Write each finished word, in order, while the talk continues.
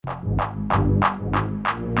Hey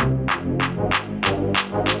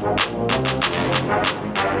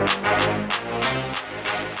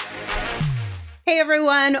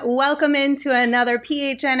everyone, welcome into another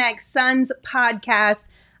PHNX Suns podcast.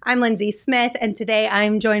 I'm Lindsay Smith, and today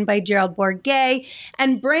I'm joined by Gerald Bourguet.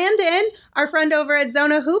 And Brandon, our friend over at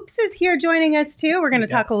Zona Hoops, is here joining us too. We're going to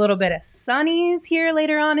talk a little bit of Sunnies here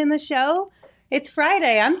later on in the show. It's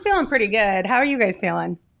Friday. I'm feeling pretty good. How are you guys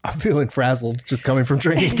feeling? I'm feeling frazzled just coming from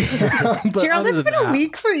training. Gerald, it's been a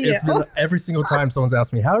week for you. It's been, every single time someone's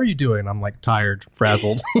asked me, how are you doing? I'm like tired,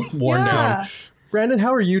 frazzled, worn down. Brandon,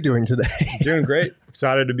 how are you doing today? Doing great.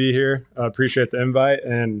 Excited to be here. Appreciate the invite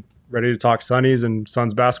and ready to talk Sunnies and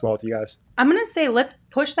Suns basketball with you guys. I'm going to say let's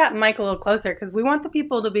push that mic a little closer because we want the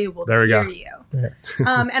people to be able to hear you.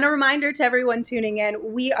 And a reminder to everyone tuning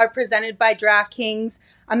in, we are presented by DraftKings,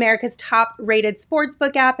 America's top-rated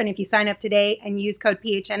sportsbook app. And if you sign up today and use code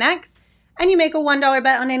PHNX and you make a $1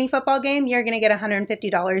 bet on any football game, you're going to get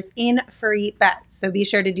 $150 in free bets. So be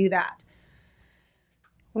sure to do that.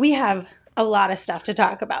 We have a lot of stuff to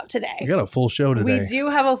talk about today. We got a full show today. We do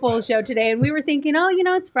have a full show today. And we were thinking,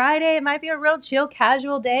 it's Friday. It might be a real chill,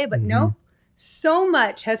 casual day. But no, so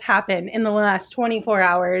much has happened in the last 24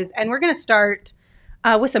 hours. And we're going to start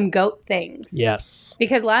with some GOAT things. Yes.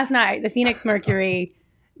 Because last night, the Phoenix Mercury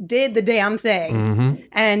did the damn thing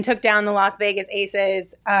and took down the Las Vegas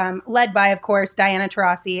Aces, led by, of course, Diana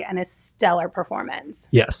Taurasi and a stellar performance.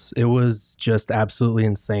 Yes, it was just absolutely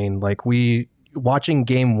insane. Watching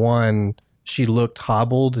game one, she looked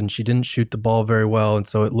hobbled and she didn't shoot the ball very well. And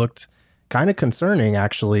so it looked kind of concerning,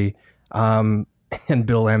 actually. And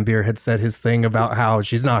Bill Laimbeer had said his thing about how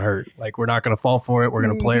she's not hurt. We're not going to fall for it. We're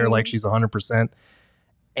going to play her like she's 100%.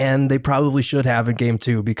 And they probably should have in game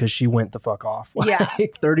two because she went the fuck off.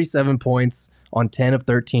 37 points on 10 of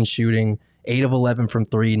 13 shooting, 8 of 11 from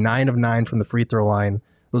three, 9 of 9 from the free throw line.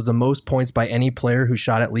 It was the most points by any player who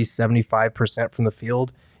shot at least 75% from the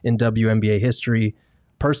field in WNBA history.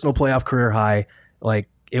 Personal playoff career high.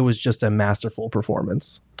 It was just a masterful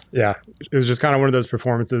performance. Yeah, it was just kind of one of those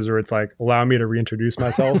performances where it's like, allow me to reintroduce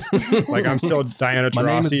myself. I'm still Diana Taurasi.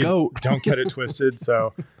 My name is GOAT. Don't get it twisted.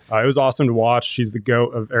 So it was awesome to watch. She's the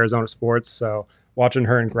GOAT of Arizona sports. So watching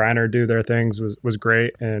her and Griner do their things was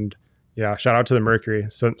great. And yeah, shout out to the Mercury.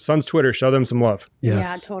 So Suns Twitter, show them some love. Yes.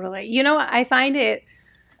 Yeah, totally. I find it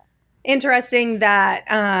interesting that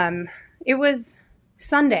it was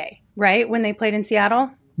Sunday, right, when they played in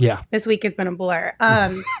Seattle? Yeah. This week has been a blur.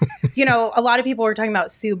 A lot of people were talking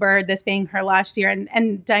about Sue Bird, this being her last year.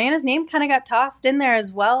 And Diana's name kind of got tossed in there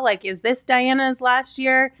as well. Is this Diana's last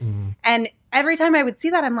year? And every time I would see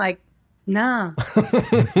that, I'm like, nah.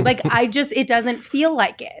 It doesn't feel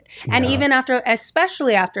like it. And even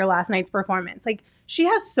especially after last night's performance, she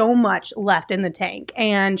has so much left in the tank.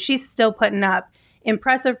 And she's still putting up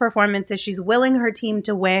impressive performances. She's willing her team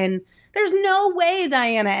to win. There's no way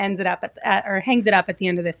Diana hangs it up at the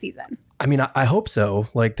end of this season. I mean, I hope so.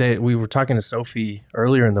 We were talking to Sophie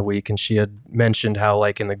earlier in the week, and she had mentioned how,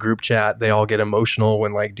 in the group chat, they all get emotional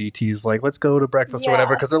when, DT's let's go to breakfast or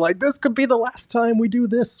whatever, because they're like, this could be the last time we do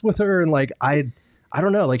this with her. And, I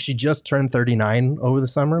don't know. She just turned 39 over the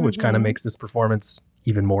summer, which kind of makes this performance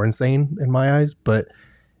even more insane in my eyes. But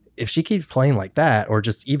if she keeps playing like that, or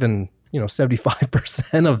just even,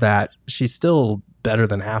 75% of that, she's still better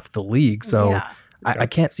than half the league. So I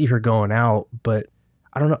can't see her going out, but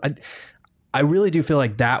I don't know. I really do feel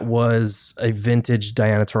like that was a vintage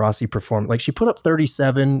Diana Taurasi performance. She put up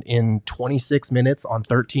 37 in 26 minutes on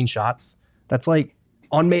 13 shots. That's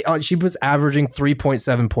she was averaging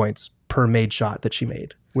 3.7 points per made shot that she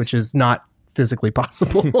made, which is not physically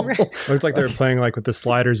possible. Looks like they were playing with the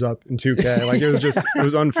sliders up in 2K. It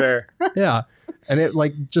was unfair. Yeah. And it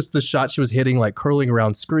just the shot she was hitting, curling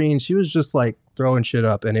around screens, she was just throwing shit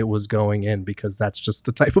up and it was going in because that's just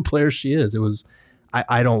the type of player she is. It was,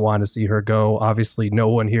 I don't want to see her go. Obviously no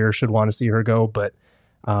one here should want to see her go, but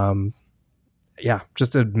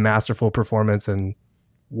just a masterful performance and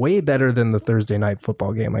way better than the Thursday night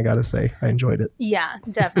football game. I got to say, I enjoyed it. Yeah,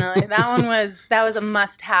 definitely. That was a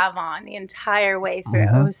must have on the entire way through.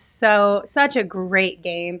 It was such a great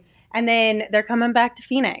game. And then they're coming back to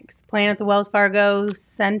Phoenix, playing at the Wells Fargo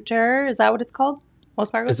Center. Is that what it's called? Wells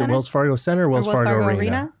Fargo Center? Is it Wells Fargo Center or Wells Fargo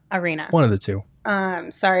Arena? Arena. One of the two.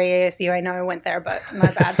 Sorry, ASU. I know I went there, but my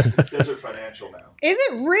bad. It's Desert Financial now. Is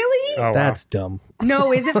it really? Oh, wow. That's dumb.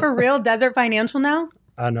 No, is it for real? Desert Financial now?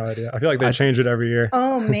 I have no idea. I feel like they change it every year.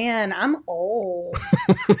 Oh, man. I'm old.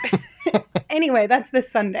 Anyway, that's this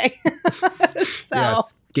Sunday.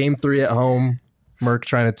 Yes. Game 3 at home. Merck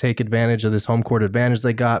trying to take advantage of this home court advantage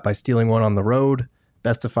they got by stealing one on the road.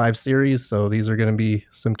 best of 5 series. So these are going to be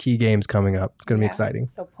some key games coming up. It's going to be exciting.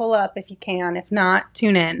 So pull up if you can. If not,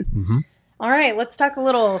 tune in. Mm-hmm. All right, let's talk a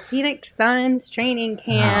little Phoenix Suns training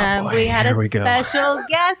camp. Oh, boy, we had a here we go. special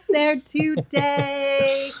guest there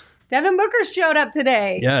today. Devin Booker showed up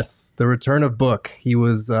today. Yes, the return of Book. He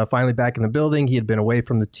was finally back in the building. He had been away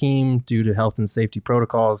from the team due to health and safety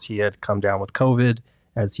protocols. He had come down with COVID,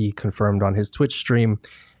 as he confirmed on his Twitch stream.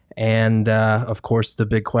 And, of course, the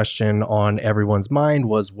big question on everyone's mind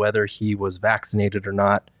was whether he was vaccinated or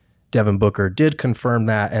not. Devin Booker did confirm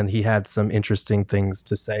that, and he had some interesting things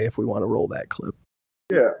to say if we want to roll that clip.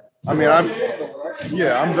 Yeah, I mean,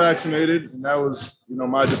 I'm vaccinated, and that was,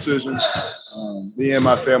 my decision. Me and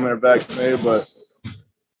my family are vaccinated, but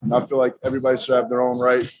I feel like everybody should have their own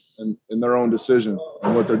right and their own decision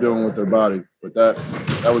on what they're doing with their body. But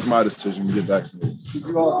that was my decision to get vaccinated. Did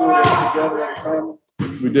you all do it together as a family?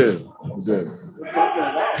 We did.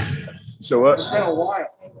 So what? It's been a while.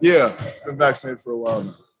 Yeah, been vaccinated for a while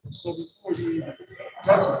now. So before you,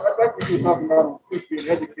 that's what you were talking about on Twitch, being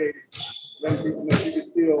educated. Then people know you can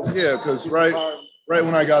still. Yeah, because right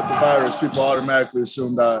when I got the virus, people automatically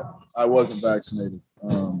assumed I wasn't vaccinated.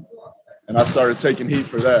 And I started taking heat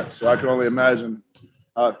for that. So I can only imagine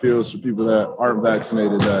how it feels for people that aren't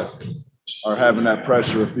vaccinated, that are having that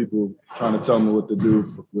pressure of people trying to tell them what to do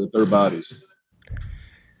with their bodies.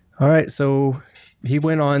 All right, so he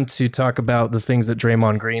went on to talk about the things that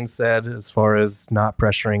Draymond Green said as far as not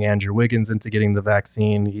pressuring Andrew Wiggins into getting the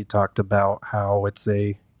vaccine. He talked about how it's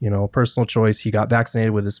a personal choice. He got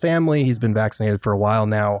vaccinated with his family. He's been vaccinated for a while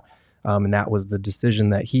now, and that was the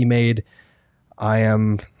decision that he made. I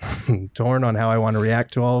am torn on how I want to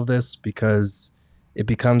react to all of this because it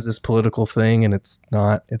becomes this political thing, and it's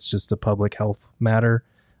not. It's just a public health matter.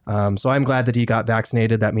 So I'm glad that he got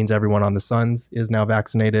vaccinated. That means everyone on the Suns is now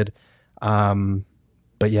vaccinated.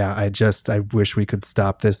 But yeah, I wish we could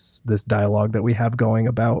stop this dialogue that we have going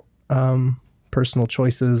about personal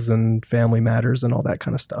choices and family matters and all that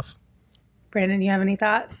kind of stuff. Brandon, do you have any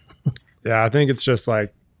thoughts? Yeah, I think it's just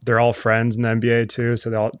like they're all friends in the NBA too, so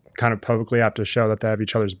they all kind of publicly have to show that they have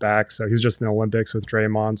each other's back. So he's just in the Olympics with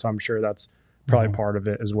Draymond, so I'm sure that's probably part of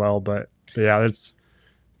it as well. But yeah, it's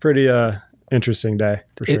pretty interesting day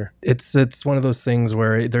for sure. It's one of those things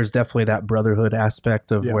where there's definitely that brotherhood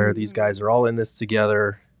aspect of where these guys are all in this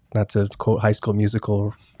together. Not to quote High School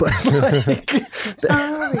Musical, but like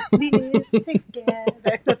all of this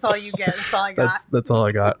together. That's all you get. That's all I got. That's all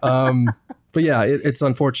I got. But yeah, it's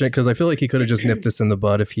unfortunate because I feel like he could have just nipped this in the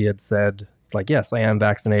bud if he had said, like, yes, I am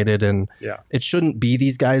vaccinated, and it shouldn't be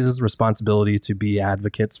these guys' responsibility to be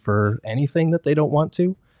advocates for anything that they don't want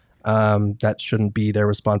to. That shouldn't be their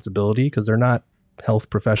responsibility because they're not health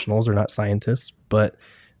professionals or not scientists. But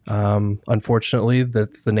unfortunately,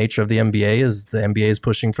 that's the nature of the NBA. Is the NBA is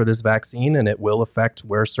pushing for this vaccine, and it will affect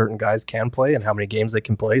where certain guys can play and how many games they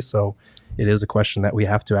can play. So it is a question that we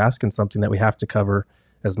have to ask and something that we have to cover,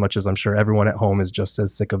 as much as I'm sure everyone at home is just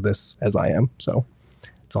as sick of this as I am. So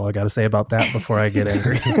that's all I got to say about that before I get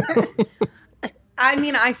angry. I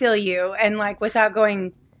mean, I feel you. And like, without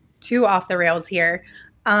going too off the rails here,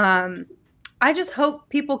 I just hope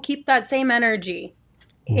people keep that same energy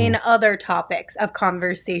in other topics of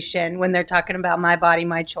conversation when they're talking about my body,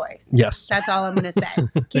 my choice. Yes. That's all I'm going to say.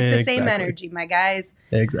 Keep the same energy, my guys.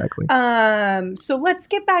 Exactly. So let's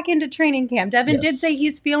get back into training camp. Devin did say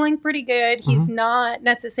he's feeling pretty good. He's not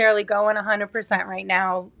necessarily going 100% right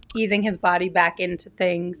now, easing his body back into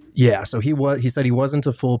things. Yeah, so he said he wasn't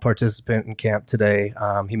a full participant in camp today.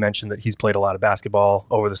 He mentioned that he's played a lot of basketball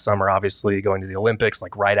over the summer, obviously going to the Olympics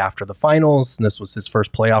like right after the finals. And this was his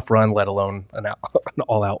first playoff run, let alone an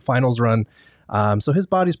all-out finals run. So his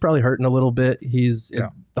body's probably hurting a little bit. The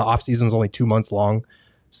offseason is only 2 months long.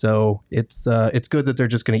 So it's good that they're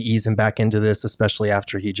just going to ease him back into this, especially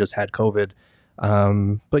after he just had COVID.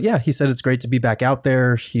 But yeah, he said it's great to be back out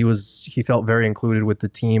there. He felt very included with the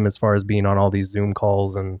team as far as being on all these Zoom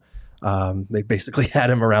calls, and they basically had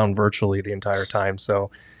him around virtually the entire time.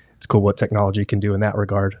 So it's cool what technology can do in that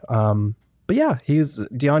regard. But yeah,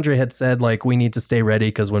 DeAndre had said like, we need to stay ready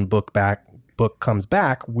because when Book comes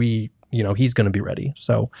back, he's going to be ready.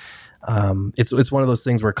 So it's one of those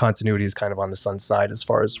things where continuity is kind of on the Suns' side as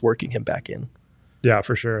far as working him back in. Yeah,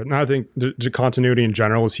 for sure. And I think the continuity in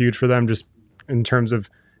general is huge for them. Just in terms of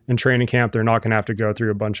in training camp, they're not going to have to go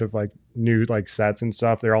through a bunch of like new like sets and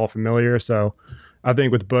stuff. They're all familiar. So I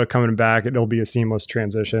think with Book coming back, it'll be a seamless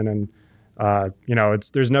transition. And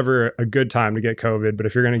there's never a good time to get COVID, but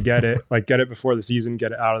if you're going to get it, like get it before the season,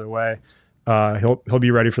 get it out of the way. He'll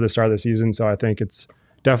be ready for the start of the season. So I think it's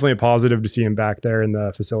definitely a positive to see him back there in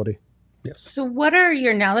the facility. Yes. So what are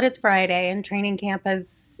your, now that it's Friday and training camp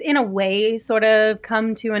has in a way sort of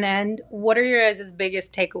come to an end, what are your guys'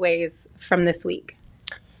 biggest takeaways from this week?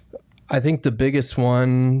 I think the biggest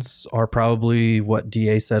ones are probably what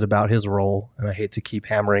DA said about his role. And I hate to keep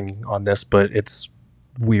hammering on this, but it's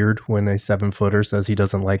weird when a 7-footer says he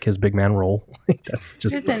doesn't like his big man role. That's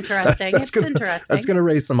just, it's interesting. It's interesting. That's going to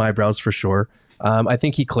raise some eyebrows for sure. I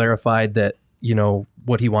think he clarified that, you know,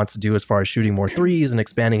 what he wants to do as far as shooting more threes and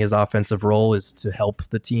expanding his offensive role is to help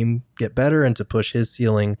the team get better and to push his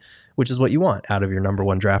ceiling, which is what you want out of your number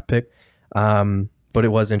 1 draft pick. But it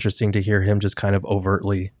was interesting to hear him just kind of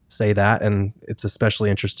overtly say that. And it's especially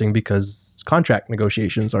interesting because contract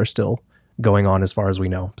negotiations are still going on as far as we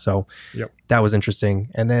know. So That was interesting.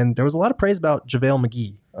 And then there was a lot of praise about JaVale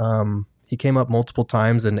McGee. He came up multiple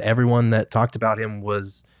times and everyone that talked about him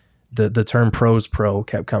was the term pros pro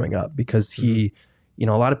kept coming up because he, you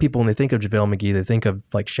know, a lot of people when they think of JaVale McGee, they think of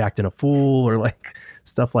like Shaqtin' a Fool or like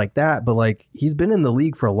stuff like that. But like he's been in the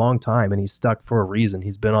league for a long time and he's stuck for a reason.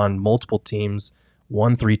 He's been on multiple teams,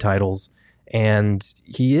 won 3 titles, and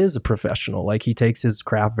he is a professional. Like he takes his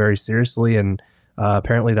craft very seriously, and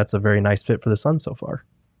apparently that's a very nice fit for the Suns so far.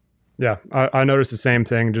 Yeah, I noticed the same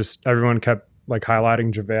thing. Just everyone kept like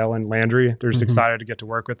highlighting JaVale and Landry. They're just excited to get to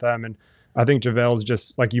work with them. And I think JaVale's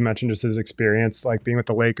just, like you mentioned, just his experience, like being with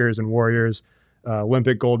the Lakers and Warriors,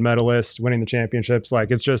 Olympic gold medalist, winning the championships.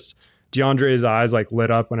 Like it's just DeAndre's eyes like lit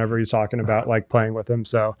up whenever he's talking about like playing with him.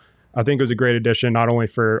 So I think it was a great addition, not only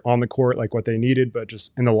for on the court, like what they needed, but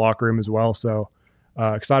just in the locker room as well. So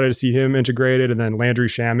excited to see him integrated. And then Landry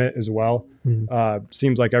Shamet as well.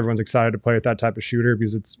 Seems like everyone's excited to play with that type of shooter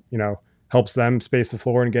because it's, you know, helps them space the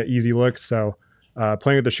floor and get easy looks. So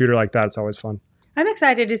playing with a shooter like that, it's always fun. I'm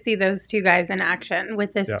excited to see those 2 guys in action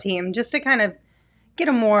with this team, just to kind of get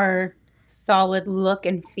a more solid look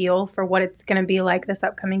and feel for what it's going to be like this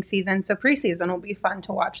upcoming season. So preseason will be fun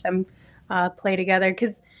to watch them play together,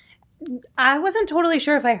 because I wasn't totally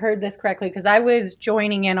sure if I heard this correctly because I was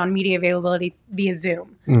joining in on media availability via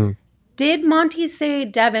Zoom. Did Monty say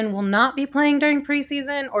Devin will not be playing during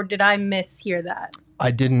preseason, or did I mishear that? I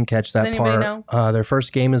didn't catch that part. Know? Their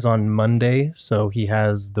first game is on Monday, so he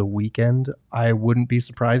has the weekend. I wouldn't be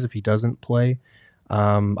surprised if he doesn't play.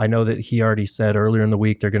 I know that he already said earlier in the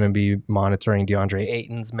week they're going to be monitoring DeAndre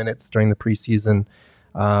Ayton's minutes during the preseason.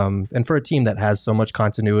 And for a team that has so much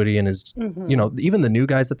continuity and is, you know, even the new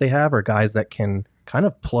guys that they have are guys that can kind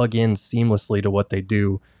of plug in seamlessly to what they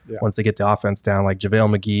do once they get the offense down. Like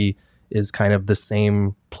JaVale McGee is kind of the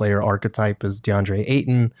same player archetype as DeAndre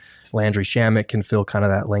Ayton. Landry Shamet can fill kind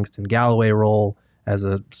of that Langston Galloway role as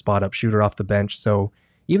a spot-up shooter off the bench. So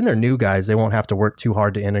even their new guys, they won't have to work too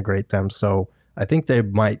hard to integrate them. So I think they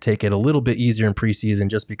might take it a little bit easier in preseason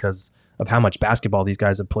just because of how much basketball these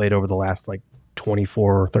guys have played over the last like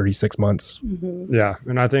 24 or 36 months. Yeah.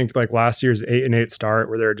 And I think like last year's 8-8 start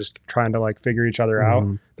where they're just trying to like figure each other out,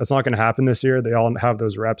 that's not going to happen this year. They all have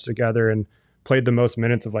those reps together and played the most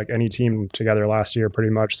minutes of like any team together last year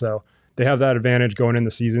pretty much. So they have that advantage going in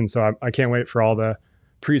the season. So I can't wait for all the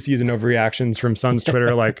preseason overreactions from Suns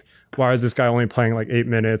Twitter. Like, why is this guy only playing like 8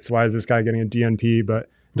 minutes? Why is this guy getting a DNP? But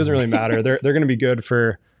it doesn't really matter. They're going to be good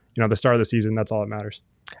for, you know, the start of the season. That's all that matters.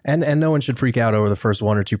 And no one should freak out over the first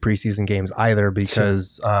 1 or 2 preseason games either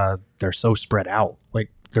because they're so spread out.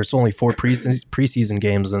 Like there's only 4 preseason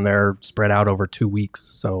games and they're spread out over 2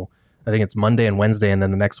 weeks. So I think it's Monday and Wednesday, and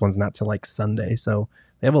then the next one's not till like Sunday. So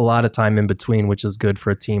they have a lot of time in between, which is good for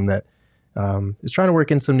a team that is trying to work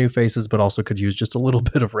in some new faces, but also could use just a little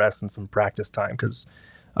bit of rest and some practice time because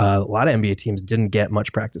a lot of NBA teams didn't get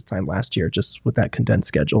much practice time last year just with that condensed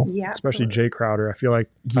schedule. Yeah, especially Jay Crowder. I feel like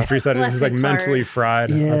after he said it, he's like mentally fried.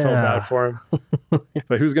 Yeah. I felt bad for him.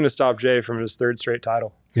 But who's going to stop Jay from his 3rd straight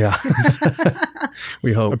title? Yeah.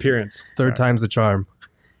 We hope. Appearance. Third time's the charm.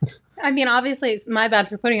 I mean, obviously, it's my bad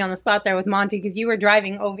for putting you on the spot there with Monty because you were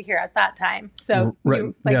driving over here at that time. So,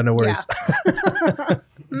 right. Yeah, no worries. Yeah.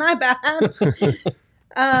 My bad.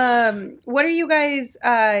 What are you guys,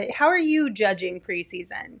 how are you judging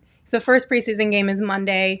preseason? So first preseason game is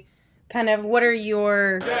Monday. Kind of how are you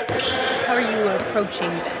approaching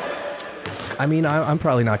this? I mean, I'm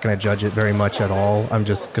probably not going to judge it very much at all. I'm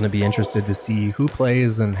just going to be interested to see who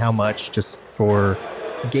plays and how much just for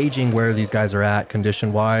gauging where these guys are at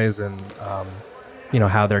condition-wise and, you know,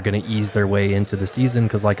 how they're going to ease their way into the season.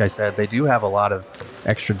 Because like I said, they do have a lot of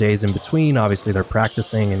extra days in between. Obviously, they're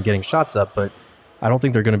practicing and getting shots up, but I don't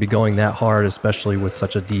think they're going to be going that hard, especially with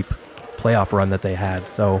such a deep playoff run that they had.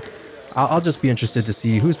 So I'll just be interested to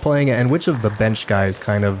see who's playing and which of the bench guys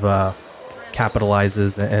kind of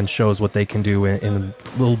capitalizes and shows what they can do in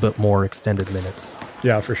a little bit more extended minutes.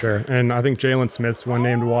 Yeah, for sure. And I think Jalen Smith's one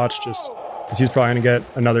name to watch, just because he's probably going to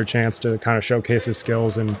get another chance to kind of showcase his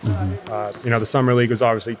skills. And, the Summer League was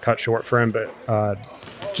obviously cut short for him, but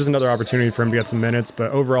just another opportunity for him to get some minutes.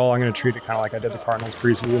 But overall, I'm going to treat it kind of like I did the Cardinals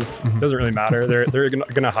preseason. It doesn't really matter. They're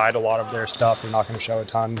going to hide a lot of their stuff. They're not going to show a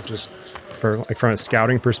ton just from a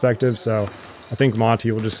scouting perspective. So I think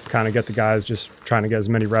Monty will just kind of get the guys just trying to get as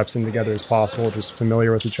many reps in together as possible, just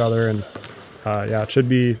familiar with each other. And it should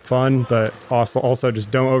be fun, but also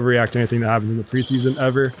just don't overreact to anything that happens in the preseason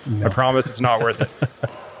ever. No. I promise it's not worth it.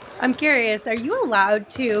 I'm curious, are you allowed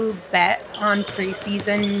to bet on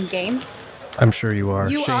preseason games? I'm sure you are.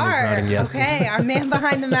 You Shane are. Is nodding yes. Okay, our man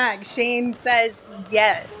behind the Mac, Shane, says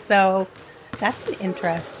yes. So that's an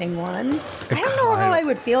interesting one. I don't know how I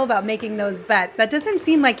would feel about making those bets. That doesn't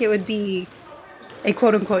seem like it would be a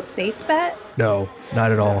quote-unquote safe bet. No,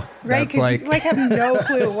 not at all. Right, because you have no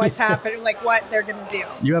clue what's happening, like what they're going to do.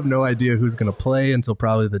 You have no idea who's going to play until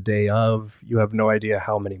probably the day of. You have no idea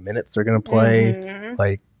how many minutes they're going to play.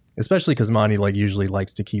 Mm-hmm. Especially because Monty usually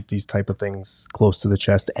likes to keep these type of things close to the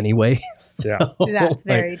chest anyway. Yeah, that's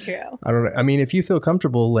very true. I don't know. I mean, if you feel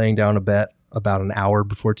comfortable laying down a bet about an hour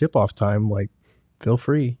before tip-off time, feel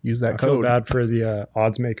free. Use that code. I feel bad for the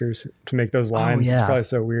odds makers to make those lines. It's probably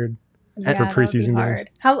so weird for preseason games.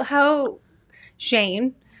 How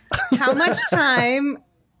Shane, how much time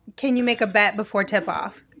can you make a bet before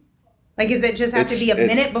tip-off? Is it just have to be a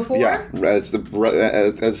minute before? Yeah, as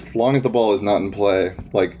long as the ball is not in play,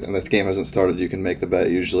 and this game hasn't started, you can make the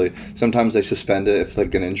bet usually. Sometimes they suspend it if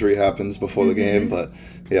an injury happens before the game, but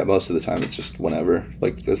yeah, most of the time it's just whenever,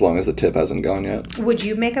 as long as the tip hasn't gone yet. Would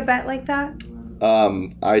you make a bet like that?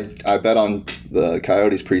 I bet on the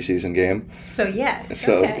Coyotes preseason game. So yes.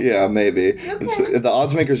 So okay. Yeah, maybe. Okay. The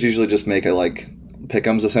odds makers usually just make it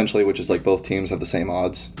pick'ems essentially, which is both teams have the same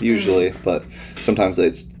odds usually, but sometimes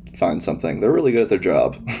they find something. They're really good at their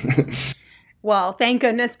job. Well, thank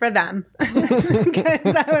goodness for them, because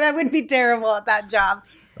that would be terrible at that job.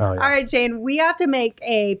 Oh, yeah. All right, Shane, we have to make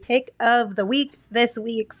a pick of the week this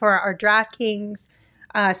week for our DraftKings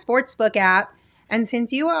Sportsbook app. And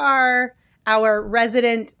since you are our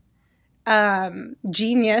resident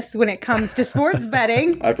genius when it comes to sports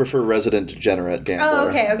betting. I prefer resident degenerate gambler. Oh,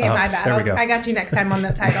 okay, my bad. I got you next time on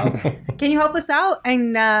the title. Can you help us out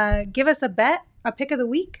and give us a pick of the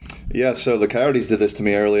week? Yeah, so the Coyotes did this to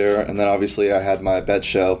me earlier, and then obviously I had my bet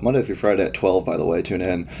show Monday through Friday at 12, by the way, tune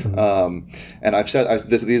in. And I've said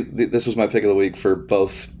this was my pick of the week for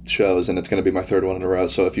both shows, and it's going to be my third one in a row.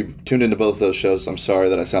 So if you tuned into both those shows, I'm sorry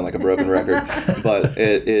that I sound like a broken record. But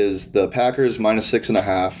it is the Packers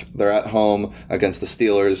 -6.5. They're at home against the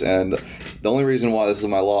Steelers, and the only reason why this is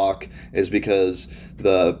my lock is because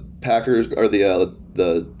the Packers or the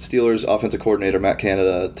Steelers offensive coordinator Matt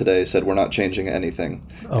Canada today said we're not changing anything,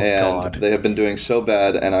 God. They have been doing so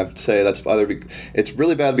bad, and I'd say that's it's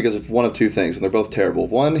really bad because of one of two things, and they're both terrible.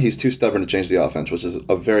 One, he's too stubborn to change the offense, which is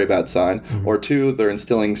a very bad sign. Or two, they're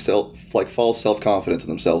instilling false self-confidence in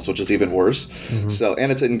themselves, which is even worse. So,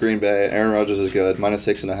 and it's in Green Bay. Aaron Rodgers is good.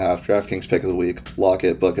 -6.5. DraftKings pick of the week. Lock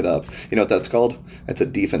it, book it up. You know what that's called? It's a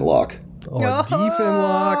defense lock. Oh, defense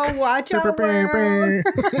lock. Watch out. There we go.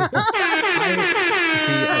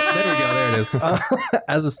 There it is.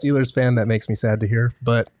 As a Steelers fan, that makes me sad to hear,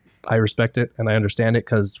 but I respect it and I understand it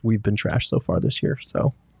because we've been trashed so far this year.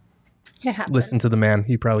 So listen to the man.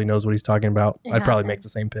 He probably knows what he's talking about. I'd probably make the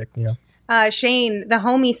same pick. Yeah. Shane, the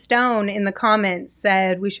homie Stone in the comments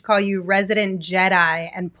said we should call you Resident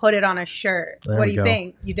Jedi and put it on a shirt. What do you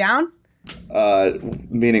think? You down?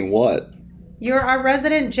 Meaning what? You're our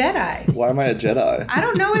resident Jedi. Why am I a Jedi? I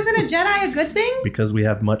don't know. Isn't a Jedi a good thing? Because we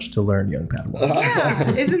have much to learn, young Padawan.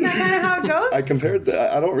 Yeah. Isn't that kind of how it goes? I compared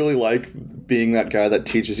that. I don't really like being that guy that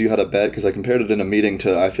teaches you how to bet because I compared it in a meeting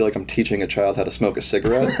to I feel like I'm teaching a child how to smoke a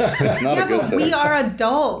cigarette. It's not a good thing. We are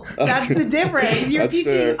adults. That's the difference. You're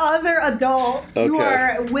teaching other adults who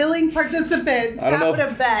are willing participants how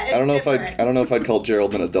to bet. I don't know if I'd call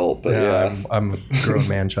Gerald an adult, but yeah. I'm a grown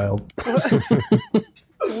man child.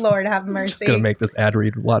 Lord have mercy. Just gonna make this ad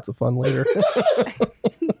read lots of fun later.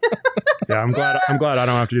 Yeah, I'm glad I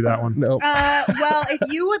don't have to do that one. No. Well,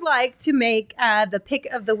 if you would like to make the pick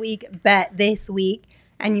of the week bet this week,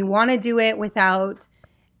 and you want to do it without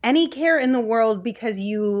any care in the world because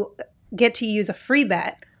you get to use a free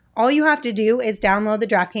bet, all you have to do is download the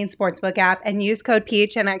DraftKings Sportsbook app and use code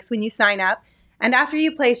PHNX when you sign up. And after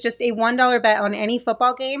you place just a $1 bet on any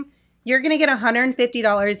football game, you're going to get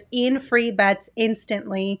 $150 in free bets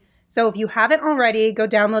instantly. So if you haven't already, go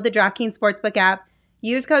download the DraftKings Sportsbook app,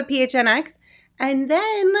 use code PHNX, and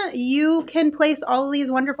then you can place all of these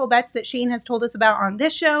wonderful bets that Shane has told us about on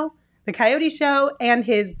this show, the Coyote Show, and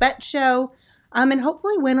his bet show. and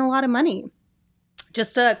hopefully win a lot of money.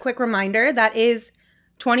 Just a quick reminder, that is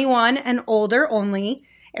 21 and older only,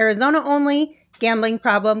 Arizona only, gambling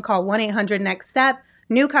problem, call 1-800-NEXT-STEP,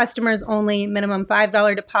 new customers only, minimum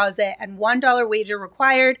 $5 deposit and $1 wager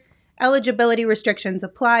required. Eligibility restrictions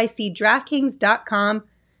apply. See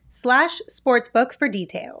DraftKings.com/sportsbook for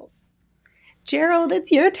details. Gerald,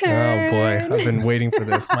 it's your turn. Oh boy, I've been waiting for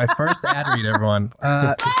this. My first ad read, everyone.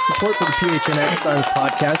 Support for the PHNX Sons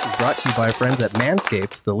podcast is brought to you by our friends at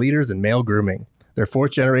Manscaped, the leaders in male grooming. Their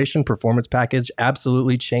 4th generation performance package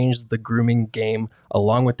absolutely changed the grooming game,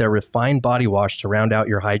 along with their refined body wash to round out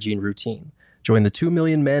your hygiene routine. Join the 2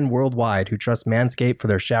 million men worldwide who trust Manscaped for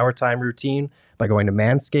their shower time routine by going to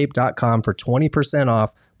manscaped.com for 20%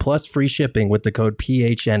 off plus free shipping with the code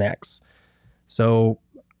PHNX. So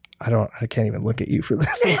I can't even look at you for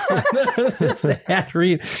this. This ad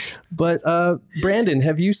read. But Brandon,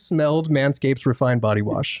 have you smelled Manscaped's refined body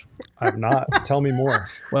wash? I've not. Tell me more.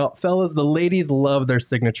 Well, fellas, the ladies love their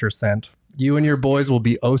signature scent. You and your boys will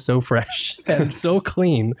be oh so fresh and so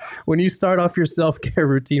clean when you start off your self-care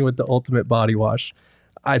routine with the ultimate body wash.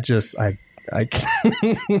 I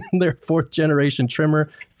Their 4th generation trimmer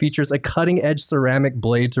features a cutting-edge ceramic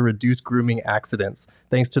blade to reduce grooming accidents,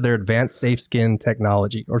 thanks to their advanced skin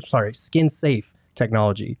safe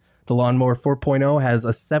technology. The Lawnmower 4.0 has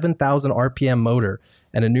a 7,000 RPM motor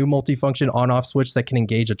and a new multifunction on-off switch that can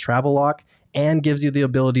engage a travel lock and gives you the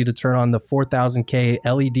ability to turn on the 4000K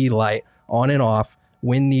LED light on and off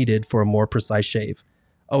when needed for a more precise shave.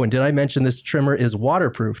 Oh, and did I mention this trimmer is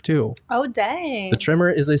waterproof too? Oh, dang. The trimmer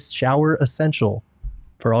is a shower essential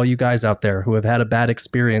for all you guys out there who have had a bad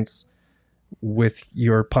experience with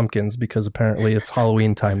your pumpkins, because apparently it's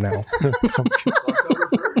Halloween time now.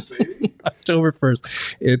 October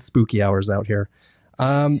 1st. It's spooky hours out here.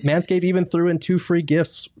 Manscaped even threw in 2 free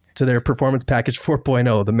gifts to their Performance Package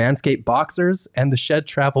 4.0, the Manscaped Boxers and the Shed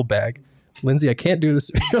Travel Bag. Lindsay, I can't do this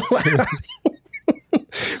if you're loud.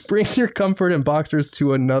 Bring your comfort and boxers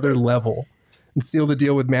to another level and seal the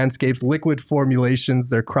deal with Manscaped's liquid formulations,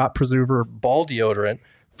 their Crop Preserver Ball Deodorant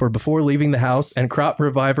for before leaving the house, and Crop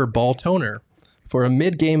Reviver Ball Toner for a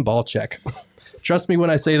mid-game ball check. Trust me when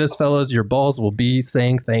I say this, fellas, your balls will be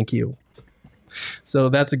saying thank you. So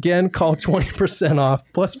that's, again, call 20% off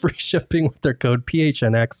plus free shipping with their code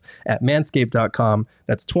PHNX at manscaped.com.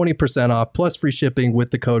 That's 20% off plus free shipping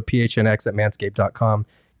with the code PHNX at manscaped.com.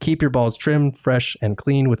 Keep your balls trimmed, fresh, and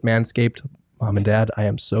clean with Manscaped. Mom and Dad, I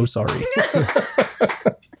am so sorry.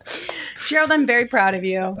 Gerald, I'm very proud of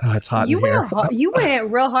you. Oh, it's hot in here. You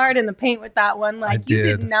went real hard in the paint with that one. Like, you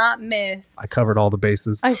did not miss. I covered all the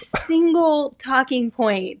bases. A single talking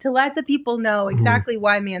point to let the people know exactly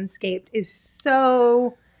why Manscaped is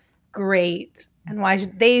so great and why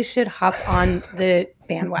they should hop on the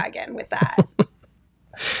bandwagon with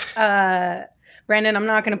that. Brandon, I'm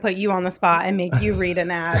not going to put you on the spot and make you read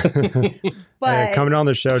an ad. But coming on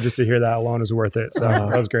the show just to hear that alone is worth it. So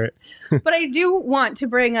that was great. But I do want to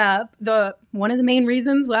bring up one of the main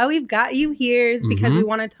reasons why we've got you here is because we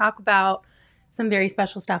want to talk about some very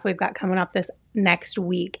special stuff we've got coming up this next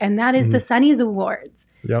week. And that is the Sonny's Awards.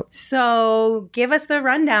 Yep. So give us the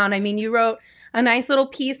rundown. I mean, you wrote a nice little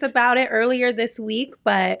piece about it earlier this week,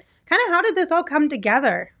 but kind of how did this all come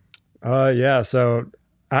together? Yeah. So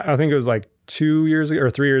I think it was like 2 years ago or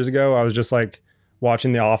 3 years ago, I was just like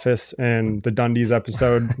watching The Office and the Dundies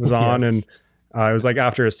episode was on. Yes. And it was like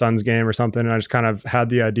after a Suns game or something. And I just kind of had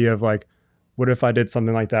the idea of like, what if I did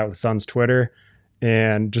something like that with Suns Twitter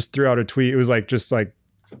and just threw out a tweet. It was like, just like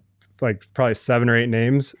probably 7 or 8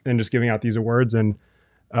 names and just giving out these awards. And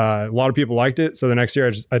a lot of people liked it. So the next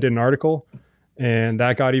year I did an article and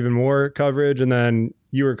that got even more coverage. And then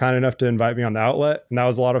you were kind enough to invite me on the outlet and that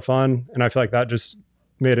was a lot of fun. And I feel like that just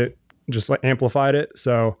made it, just like amplified it.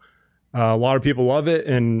 So a lot of people love it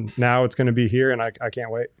and now it's going to be here and I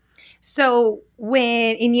can't wait. So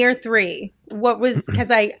when in year 3, what was,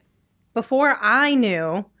 because before I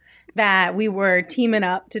knew that we were teaming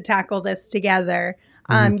up to tackle this together,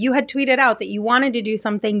 you had tweeted out that you wanted to do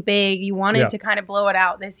something big. You wanted to kind of blow it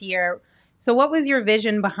out this year. So what was your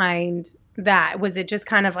vision behind that? Was it just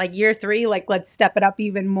kind of like year 3, like let's step it up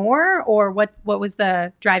even more, or what was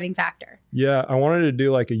the driving factor? Yeah, I wanted to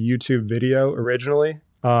do like a YouTube video originally.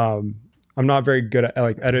 I'm not very good at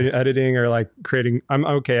like editing or like creating. I'm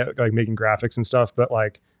okay at like making graphics and stuff, but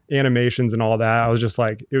like animations and all that, I was just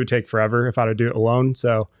like, it would take forever if I had to do it alone.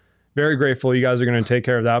 So very grateful you guys are going to take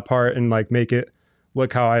care of that part and like make it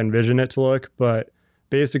look how I envision it to look. But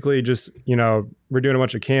basically just, we're doing a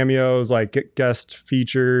bunch of cameos, like guest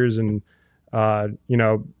features and,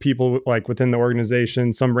 people like within the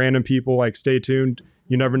organization, some random people, like stay tuned.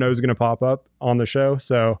 You never know who's going to pop up on the show.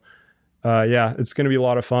 So yeah, it's going to be a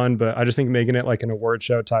lot of fun, but I just think making it like an award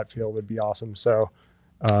show type feel would be awesome. So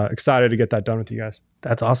excited to get that done with you guys.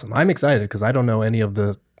 That's awesome. I'm excited because I don't know any of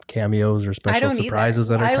the cameos or special surprises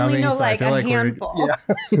that are I coming. only know so I feel like handful.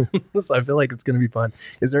 So I feel like it's going to be fun.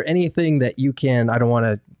 Is there anything that you can? I don't want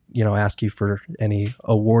to, ask you for any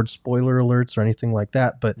award spoiler alerts or anything like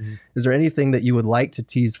that. But is there anything that you would like to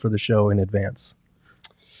tease for the show in advance?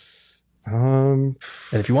 And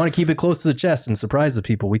if you want to keep it close to the chest and surprise the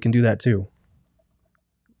people, we can do that too.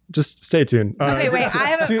 Just stay tuned. Okay, wait. I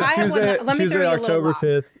have one. Let me Tuesday, throw you October a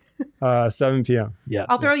little 5th, 7 p.m. Yes.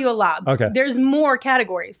 I'll throw you a lob. Okay. There's more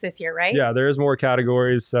categories this year, right? Yeah, there is more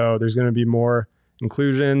categories. So there's going to be more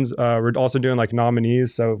inclusions. We're also doing like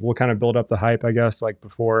nominees. So we'll kind of build up the hype, I guess, like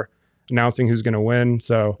before announcing who's going to win.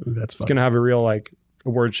 So that's fun. It's going to have a real like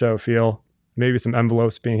award show feel. Maybe some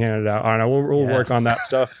envelopes being handed out. I don't know. We'll work on that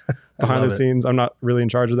stuff behind the scenes. I'm not really in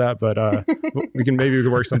charge of that, but we can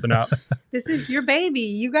work something out. This is your baby.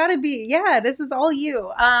 You got to be. Yeah, this is all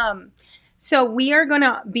you. So we are going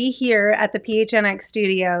to be here at the PHNX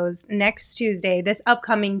studios next Tuesday, this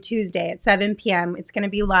upcoming Tuesday at 7 p.m. It's going to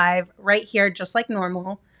be live right here, just like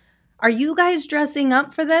normal. Are you guys dressing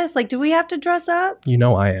up for this? Like, do we have to dress up?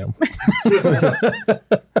 I am.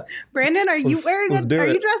 Brandon, are you wearing let's are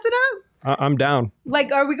you it. dressing up? I'm down.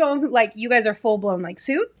 Like, are we going, like, you guys are full-blown, like,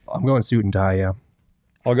 suits? I'm going suit and tie, yeah.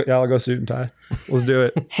 I'll go suit and tie. Let's do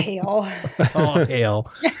it. Hail. Oh,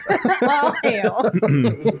 hail. All hail.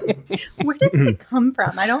 Where did it come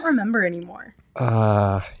from? I don't remember anymore.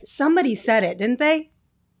 Somebody said it, didn't they?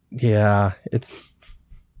 Yeah, it's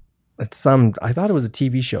some, I thought it was a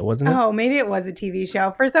TV show, wasn't it? Oh, maybe it was a TV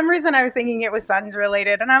show. For some reason, I was thinking it was Suns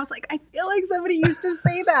related, and I was like, I feel like somebody used to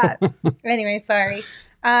say that. Anyway, sorry.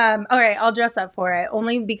 All right, I'll dress up for it,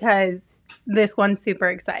 only because this one's super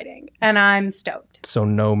exciting, and I'm stoked. So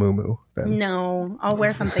no moo-moo then? No, I'll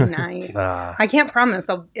wear something nice. I can't promise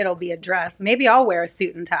it'll be a dress. Maybe I'll wear a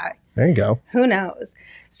suit and tie. There you go. Who knows?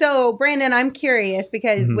 So, Brandon, I'm curious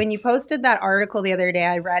because when you posted that article the other day,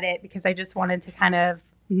 I read it because I just wanted to kind of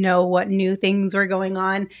know what new things were going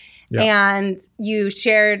on. Yeah. And you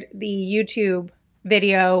shared the YouTube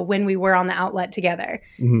video when we were on the outlet together.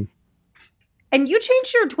 Mm-hmm. And you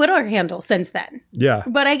changed your Twitter handle since then. Yeah.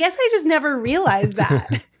 But I guess I just never realized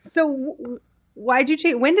that. So why'd you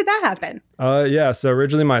change? When did that happen? Yeah. So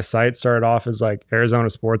originally my site started off as like Arizona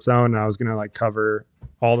Sports Zone. And I was going to like cover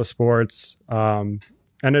all the sports.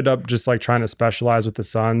 Ended up just like trying to specialize with the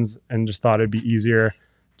Suns and just thought it'd be easier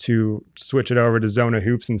to switch it over to Zona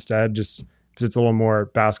Hoops instead, just because it's a little more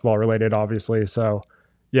basketball related, obviously. So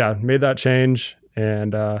yeah, made that change.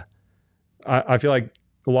 And I feel like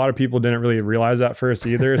a lot of people didn't really realize that first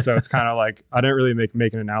either. So it's kind of like, I didn't really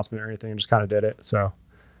make an announcement or anything, just kind of did it. So.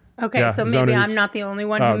 Okay. Yeah, so maybe I'm not the only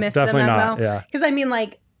one who missed the memo. Not, yeah. Cause I mean,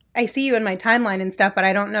 like, I see you in my timeline and stuff, but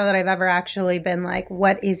I don't know that I've ever actually been like,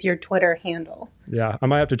 what is your Twitter handle? Yeah. I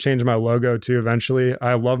might have to change my logo too eventually.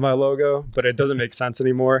 I love my logo, but it doesn't make sense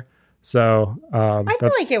anymore. So I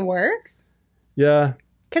feel like it works. Yeah.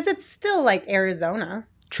 Cause it's still like Arizona.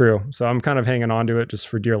 True. So I'm kind of hanging on to it just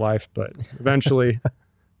for dear life, but eventually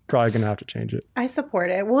probably gonna have to change it. I support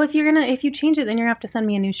it. Well, if you change it, then you're gonna have to send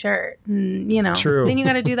me a new shirt. True. Then you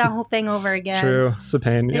got to do that whole thing over again. True. It's a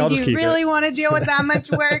pain. And I'll just do keep you really it. want to deal with that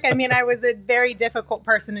much work? I mean, I was a very difficult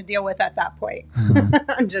person to deal with at that point.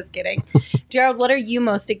 I'm just kidding. Gerald, what are you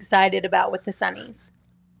most excited about with the Sunnies?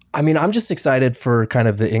 I mean, I'm just excited for kind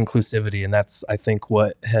of the inclusivity, and that's, I think,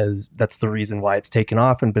 that's the reason why it's taken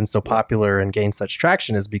off and been so popular and gained such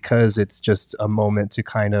traction, is because it's just a moment to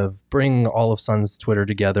kind of bring all of Suns Twitter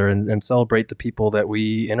together and celebrate the people that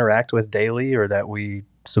we interact with daily or that we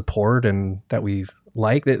support and that we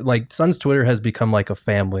like. Like, Suns Twitter has become like a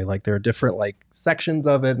family. Like, there are different like sections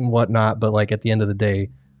of it and whatnot, but like at the end of the day,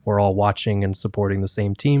 we're all watching and supporting the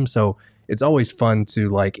same team. So it's always fun to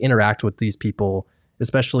like interact with these people,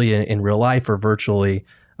 especially in real life or virtually.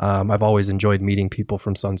 I've always enjoyed meeting people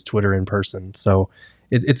from Suns Twitter in person. So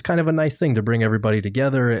it's kind of a nice thing to bring everybody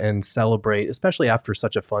together and celebrate, especially after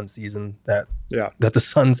such a fun season that the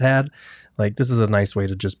Suns had. Like, this is a nice way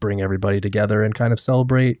to just bring everybody together and kind of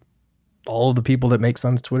celebrate all of the people that make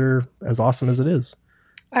Suns Twitter as awesome as it is.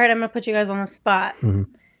 All right, I'm going to put you guys on the spot. Mm-hmm.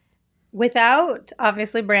 Without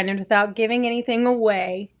giving anything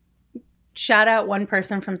away, shout out one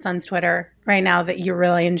person from Suns Twitter right now that you're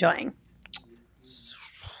really enjoying.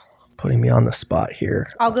 Putting me on the spot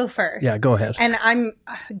here. I'll go first. Yeah, go ahead. And I'm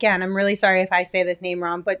really sorry if I say this name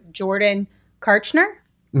wrong, but Jordan Karchner.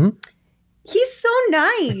 Mm-hmm. He's so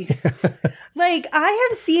nice. Like, I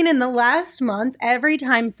have seen in the last month, every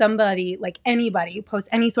time somebody, like anybody, posts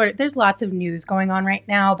any sort of, there's lots of news going on right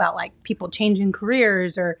now about like people changing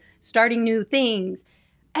careers or starting new things.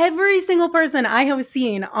 Every single person I have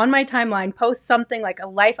seen on my timeline post something like a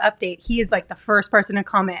life update. He is like the first person to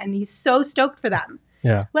comment, and he's so stoked for them.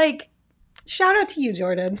 Yeah. Like, shout out to you,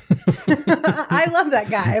 Jordan. I love that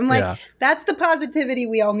guy. I'm like, that's the positivity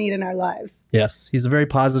we all need in our lives. Yes. He's a very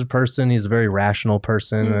positive person. He's a very rational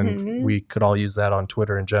person. And we could all use that on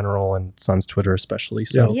Twitter in general and Son's Twitter especially.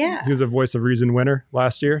 So yeah. He was a Voice of Reason winner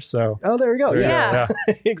last year. So there we go. Yeah.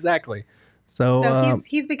 Exactly. So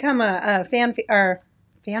he's become a fan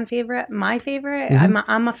favorite. My favorite.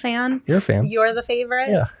 I'm a fan. You're a fan. You're the favorite.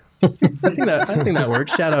 Yeah. I think that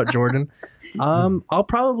works. Shout out Jordan. I'll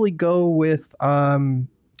probably go with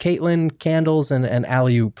Caitlin, Candles, and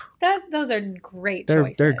Alley Oop. Those are great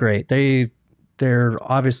choices. They're great. They're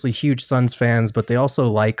obviously huge Suns fans, but they also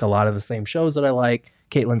like a lot of the same shows that I like.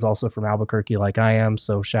 Caitlin's also from Albuquerque, like I am,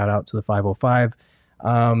 so shout out to the 505.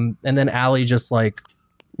 And then Allie just like,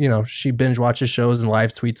 she binge watches shows and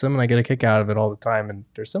live tweets them, and I get a kick out of it all the time. And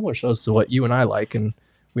they're similar shows to what you and I like, and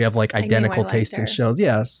we have like identical taste in shows.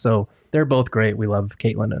 Yeah, so they're both great. We love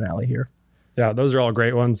Caitlin and Allie here. Yeah, those are all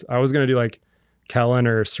great ones. I was gonna do like Kellen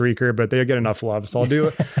or Sreaker, but they get enough love, so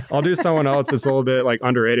I'll do someone else that's a little bit like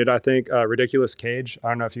underrated. I think Ridiculous Cage. I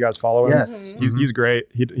don't know if you guys follow him. Yes, he's great.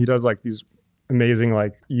 He does like these amazing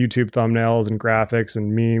like YouTube thumbnails and graphics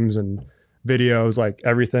and memes and videos, like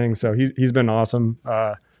everything. So he's been awesome.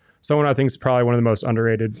 Someone I think is probably one of the most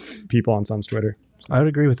underrated people on Sun's Twitter. I would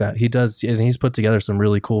agree with that. He does, and he's put together some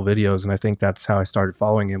really cool videos, and I think that's how I started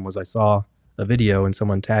following him. Was I saw a video and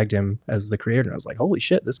someone tagged him as the creator, and I was like, holy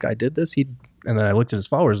shit, this guy did this. And then I looked at his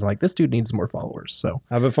followers and like, this dude needs more followers. So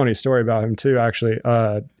I have a funny story about him too, actually.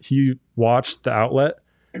 He watched The Outlet,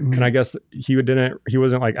 and I guess he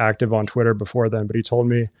wasn't like active on Twitter before then, but he told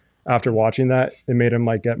me after watching that, it made him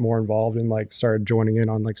like get more involved and like started joining in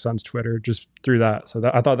on like Sun's Twitter just through that. So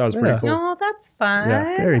I thought that was pretty cool. Oh, that's fun.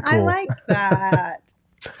 Yeah, very cool. I like that.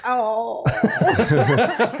 Oh.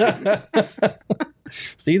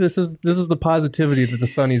 See, this is the positivity that the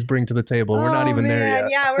Sunnies bring to the table. We're not even there yet.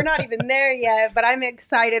 Yeah, we're not even there yet, but I'm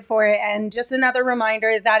excited for it. And just another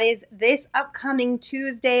reminder, that is this upcoming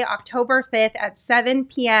Tuesday, October 5th at 7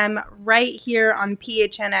 p.m. right here on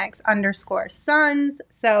PHNX_Suns.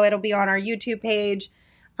 So it'll be on our YouTube page.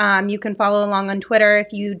 You can follow along on Twitter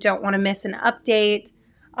if you don't want to miss an update.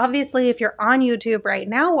 Obviously, if you're on YouTube right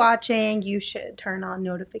now watching, you should turn on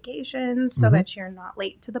notifications so that you're not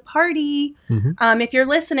late to the party. If you're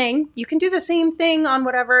listening, you can do the same thing on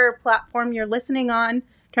whatever platform you're listening on.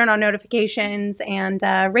 Turn on notifications and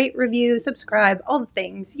rate, review, subscribe, all the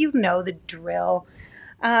things. You know the drill.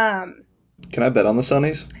 Can I bet on the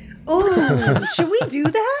Sunnies? Oh, should we do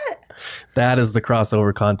that? That is the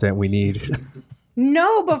crossover content we need.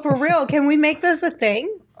 No, but for real, can we make this a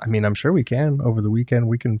thing? I mean, I'm sure we can. Over the weekend,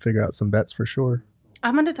 we can figure out some bets for sure.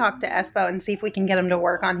 I'm going to talk to Espo and see if we can get him to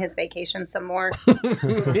work on his vacation some more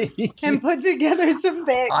and put together some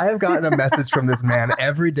picks. I have gotten a message from this man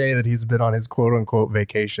every day that he's been on his quote unquote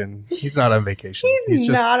vacation. He's not on vacation. He's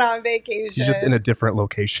not on vacation. He's just in a different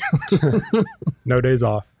location. No days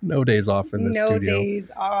off. No days off in the studio. No days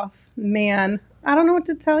off. Man, I don't know what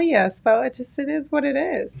to tell you, Espo. It is what it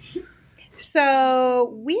is.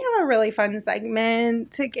 So we have a really fun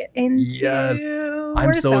segment to get into. Yes.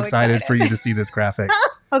 I'm so excited for you to see this graphic.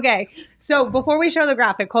 Okay. So before we show the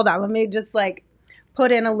graphic, hold on. Let me just like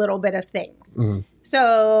put in a little bit of things.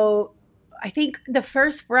 So I think the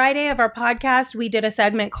first Friday of our podcast, we did a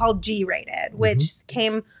segment called G-Rated, which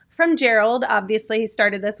came from Gerald. Obviously, he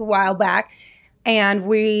started this a while back. And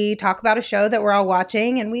we talk about a show that we're all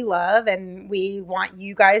watching and we love, and we want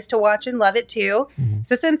you guys to watch and love it too.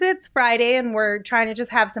 So since it's Friday and we're trying to just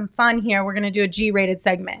have some fun here, we're going to do a G-rated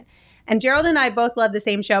segment. And Gerald and I both love the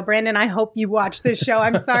same show. Brandon, I hope you watched this show.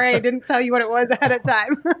 I'm sorry I didn't tell you what it was ahead of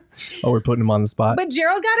time. Oh, we're putting him on the spot. But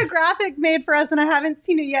Gerald got a graphic made for us and I haven't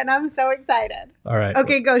seen it yet, and I'm so excited. All right.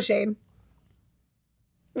 Okay, go Shane.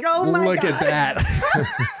 Oh my God. Look at that.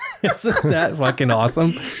 Isn't that fucking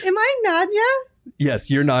awesome? Am I Nadia? Yes,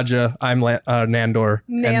 you're Nadja. I'm Nandor.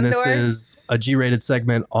 And this is a G-rated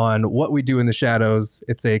segment on What We Do in the Shadows.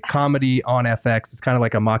 It's a comedy on FX. It's kind of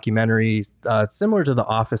like a mockumentary, similar to The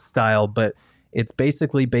Office style, but it's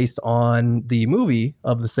basically based on the movie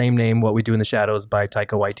of the same name, What We Do in the Shadows, by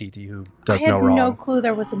Taika Waititi, who does no wrong. I had no clue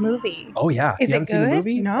there was a movie. Oh, yeah. Is you it haven't good? seen the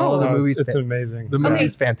movie? No. Oh, the movie's it's amazing. The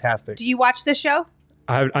movie's fantastic. Do you watch the show?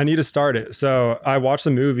 I need to start it. So I watched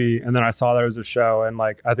the movie and then I saw there was a show, and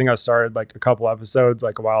like I think I started like a couple episodes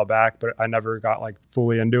like a while back, but I never got like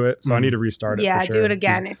fully into it. So I need to restart it. Yeah, for sure. do it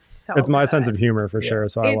again. It's my good. sense of humor for sure.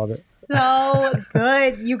 So I love it. It's so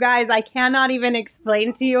good. You guys, I cannot even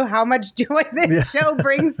explain to you how much joy this show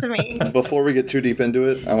brings to me. Before we get too deep into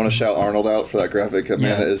it, I want to shout Arnold out for that graphic. That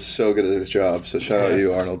man is so good at his job. So shout out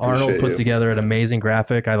you, Arnold. Arnold put you. together an amazing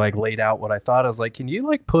graphic. I like laid out what I thought. I was like, can you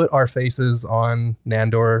like put our faces on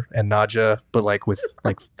Nandor and Nadja, but like with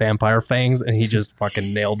like vampire fangs? And he just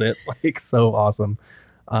fucking nailed it. Like so awesome.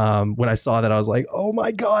 When I saw that, I was like, oh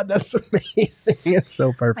my God, that's amazing. It's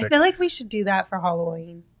so perfect. I feel like we should do that for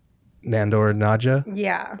Halloween. Nandor and Nadja?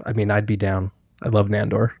 Yeah. I mean, I'd be down. I love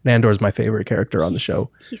Nandor. Nandor is my favorite character on the show.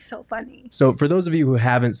 He's so funny. So for those of you who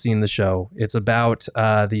haven't seen the show, it's about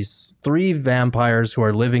these 3 vampires who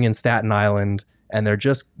are living in Staten Island, and they're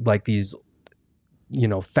just like these, you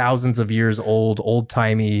know, thousands of years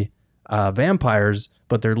old-timey vampires,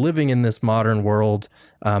 but they're living in this modern world.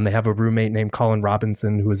 They have a roommate named Colin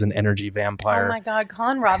Robinson, who is an energy vampire. Oh my God,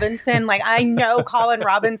 Colin Robinson. Like, I know Colin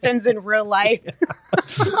Robinson's in real life.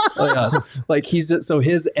 Like so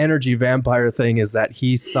his energy vampire thing is that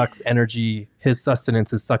he sucks energy. His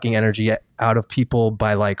sustenance is sucking energy out of people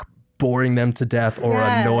by like boring them to death or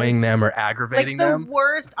annoying them or aggravating them. Like the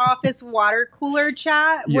worst office water cooler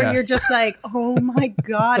chat where you're just like, oh my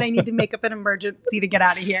God, I need to make up an emergency to get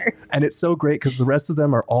out of here. And it's so great because the rest of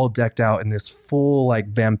them are all decked out in this full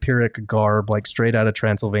like vampiric garb, like straight out of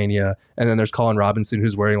Transylvania. And then there's Colin Robinson,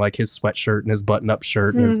 who's wearing like his sweatshirt and his button-up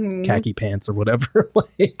shirt and his khaki pants or whatever.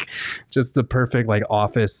 Like just the perfect like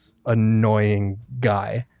office annoying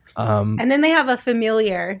guy. And then they have a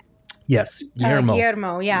familiar. Yes, Guillermo.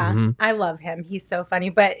 Guillermo, yeah. I love him. He's so funny.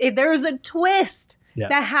 But there's a twist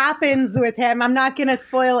that happens with him. I'm not going to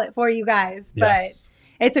spoil it for you guys, but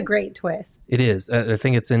it's a great twist. It is. I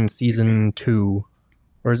think it's in season 2.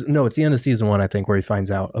 No, it's the end of season 1, I think, where he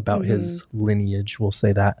finds out about his lineage. We'll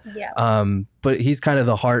say that. Yeah. But he's kind of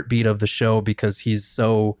the heartbeat of the show because he's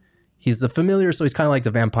the familiar, so he's kind of like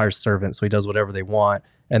the vampire's servant. So he does whatever they want,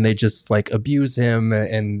 and they just like abuse him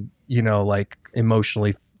and, you know, like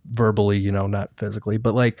emotionally, verbally, you know, not physically,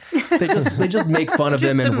 but like they just make fun of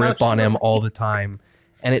him and rip on him all the time.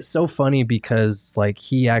 And it's so funny because like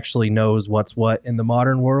he actually knows what's what in the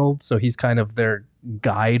modern world, so he's kind of their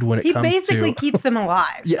guide when it comes to. He basically keeps them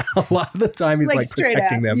alive. Yeah, a lot of the time he's like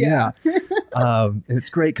protecting them. Yeah. And it's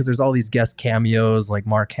great because there's all these guest cameos. Like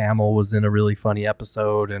Mark Hamill was in a really funny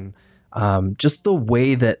episode, and just the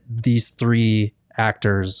way that these 3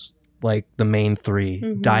 actors, like the main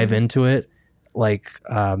 3, dive into it. Like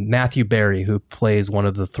Matthew Berry, who plays one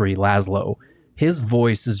of the 3, Laszlo, his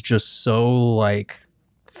voice is just so like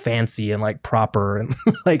fancy and like proper, and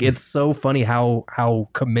like it's so funny how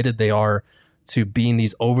committed they are to being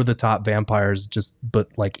these over the top vampires, but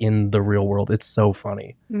like in the real world. It's so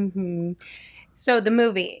funny. So the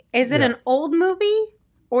movie, is it an old movie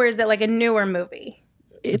or is it like a newer movie?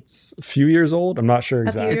 It's a few years old. I'm not sure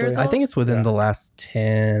exactly. I think it's within the last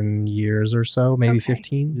 10 years or so, maybe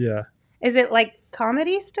 15. Yeah. Is it like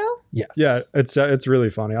comedy still? Yes. Yeah, it's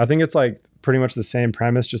really funny. I think it's like pretty much the same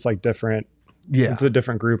premise, just like different. Yeah, it's a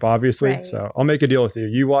different group, obviously. Right. So I'll make a deal with you.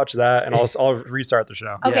 You watch that, and I'll restart the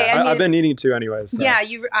show. Okay, I've been needing to anyways. So. Yeah,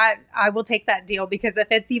 I will take that deal because if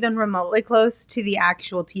it's even remotely close to the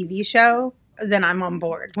actual TV show, then I'm on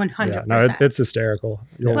board 100%. Yeah, no, it's hysterical.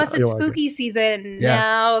 Plus, it's spooky season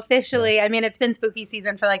now officially. I mean, it's been spooky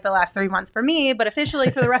season for like the last 3 months for me, but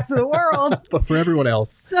officially for the rest of the world. But for everyone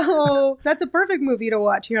else. So that's a perfect movie to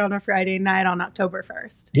watch here on a Friday night on October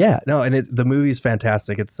 1st. Yeah, no, and the movie's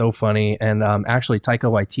fantastic. It's so funny. And actually,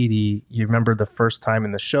 Taika Waititi, you remember the first time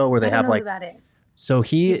in the show where they have like... who that is. So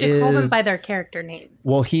he you have to call them by their character names.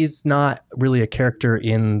 Well, he's not really a character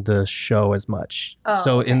in the show as much. Oh,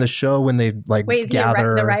 so in the show, when they like is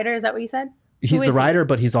gather, he the writer? Is that what you said? He's the writer,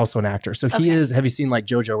 but he's also an actor. So he is. Have you seen like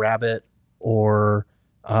Jojo Rabbit or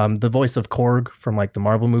the voice of Korg from like the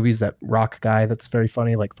Marvel movies? That rock guy that's very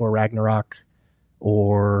funny, like Thor Ragnarok,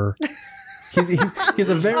 or. He's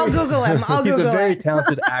a very. I'll Google him. He's a very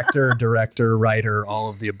talented actor, director, writer, all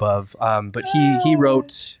of the above. But he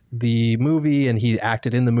wrote the movie and he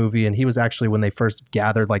acted in the movie, and he was actually when they first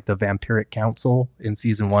gathered like the Vampiric Council in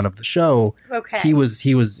season 1 of the show. Okay. He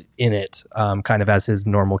was in it, kind of as his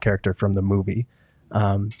normal character from the movie.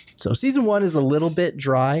 So season 1 is a little bit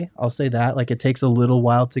dry. I'll say that. Like it takes a little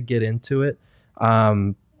while to get into it.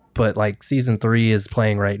 But like season 3 is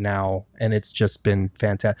playing right now, and it's just been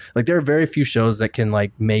fantastic. Like there are very few shows that can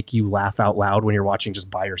like make you laugh out loud when you're watching just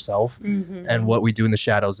by yourself. And What We Do in the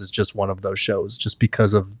Shadows is just one of those shows, just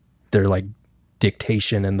because of their like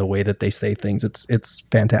dictation and the way that they say things. It's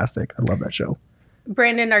fantastic. I love that show.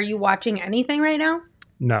 Brandon, are you watching anything right now?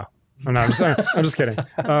 No. Oh, no, I'm just kidding.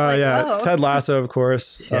 Whoa. Ted Lasso, of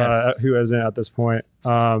course, Yes. who isn't at this point.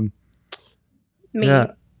 Me.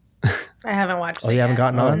 Yeah. I haven't watched it. Oh, you haven't yet.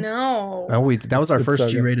 gotten on? No. Oh, that was our It's first so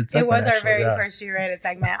good. G-rated segment. It was our actually. very yeah. first G-rated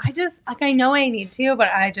segment. I just, I know I need to, but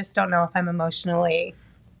I just don't know if I'm emotionally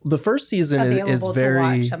The first season is available to very.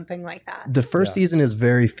 watch something like that. The first season is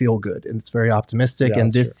very feel good and it's very optimistic, Yeah,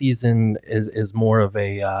 and that's this season is more of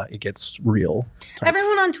a it gets real. type.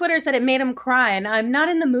 Everyone on Twitter said it made him cry, and I'm not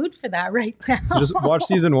in the mood for that right now. So just watch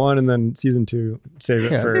season 1 and then season 2. Save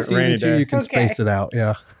it for a season rainy 2 day. you can Okay. space it out.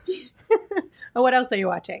 Yeah. Oh, what else are you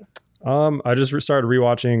watching? I just started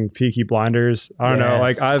rewatching Peaky Blinders. I don't know.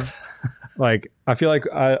 Like I feel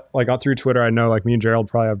like through Twitter, I know like me and Gerald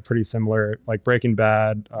probably have pretty similar, like Breaking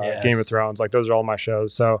Bad, Yes. Game of Thrones. Like those are all my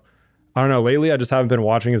shows. So I don't know. Lately, I just haven't been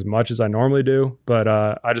watching as much as I normally do. But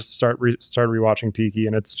I just started rewatching Peaky,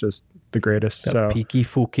 and it's just the greatest. So Peaky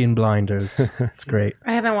fucking Blinders. It's great.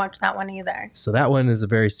 I haven't watched that one either. So that one is a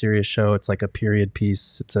very serious show. It's like a period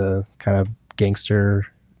piece. It's a kind of gangster,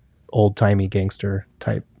 old-timey gangster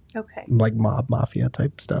type, Okay. like mafia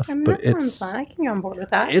type stuff. I mean, but that sounds fun. I can get on board with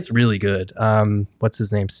that. it's really good. What's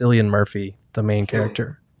his name? Cillian Murphy, the main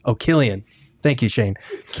character. Oh, Killian. Thank you, Shane.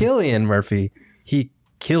 Killian Murphy. He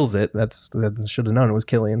kills it. That should have known it was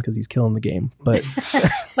Killian because he's killing the game. But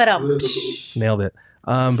But nailed it.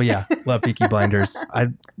 But yeah, love Peaky Blinders.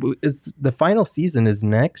 The final season is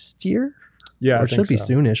next year? yeah, Or I it think should be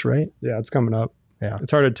so. soonish, right? Yeah, it's coming up. Yeah.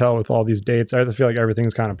 It's hard to tell with all these dates. I feel like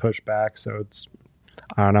everything's kind of pushed back. So it's,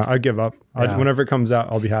 I don't know. I give up. Yeah. Whenever it comes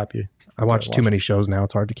out, I'll be happy. I watch too many shows now.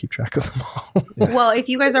 It's hard to keep track of them all. well, if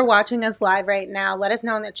you guys are watching us live right now, let us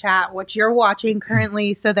know in the chat what you're watching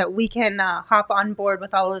currently so that we can hop on board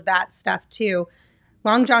with all of that stuff too.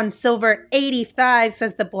 Long John Silver 85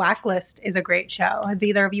 says The Blacklist is a great show. Have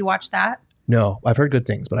either of you watched that? No, I've heard good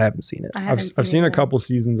things, but I haven't seen it. I've seen a couple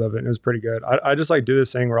seasons of it and it was pretty good. I just like do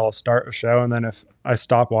this thing where I'll start a show and then if I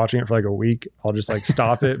stop watching it for like a week, I'll just like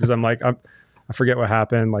stop it because I'm like, I forget what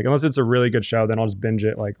happened. Like unless it's a really good show, then I'll just binge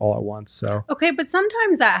it like all at once. So Okay, but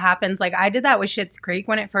sometimes that happens. Like I did that with Schitt's Creek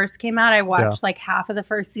when it first came out. I watched like half of the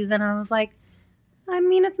first season and I was like, I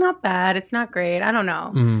mean, it's not bad. It's not great. I don't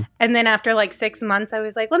know. Mm. And then after like 6 months, I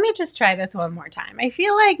was like, let me just try this one more time. I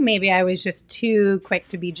feel like maybe I was just too quick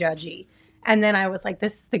to be judgy. And then I was like,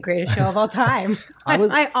 this is the greatest show of all time.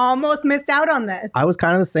 I almost missed out on this. I was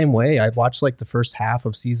kind of the same way. I watched like the first half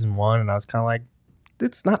of season 1 and I was kind of like,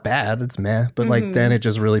 it's not bad. It's meh. But like then it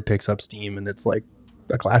just really picks up steam and it's like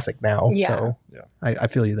a classic now. Yeah. So Yeah. I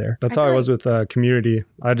feel you there. that's I how I feel was with Community.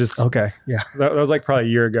 I just, Okay. Yeah. that was like probably a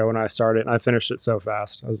year ago when I started and I finished it so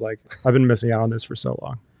fast. I was like, I've been missing out on this for so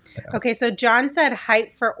long. Okay, so John said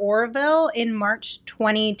hype for Orville in March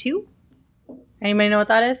 22. Anybody know what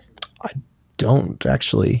that is? Don't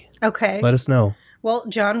actually. Okay. Let us know. Well,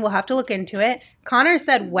 John, we'll have to look into it. Connor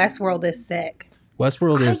said Westworld is sick.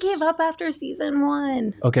 Westworld is. I gave up after season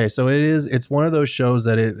 1. Okay, so it's one of those shows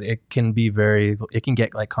that it can be it can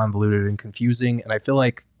get like convoluted and confusing, and I feel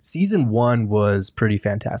like season 1 was pretty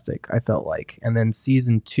fantastic, I felt like, and then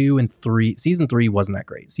season 3 wasn't that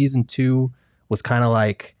great. Season 2 was kind of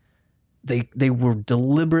like they were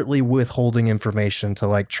deliberately withholding information to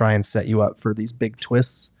like try and set you up for these big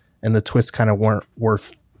twists, and the twists kind of weren't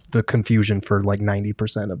worth the confusion for like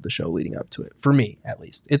 90% of the show leading up to it, for me at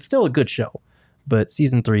least. It's still a good show, but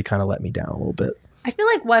season 3 kind of let me down a little bit. I feel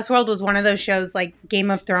like Westworld was one of those shows like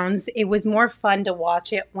Game of Thrones. It was more fun to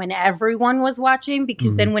watch it when everyone was watching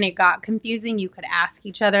because then when it got confusing, you could ask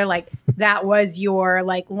each other. Like that was your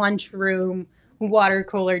like lunchroom water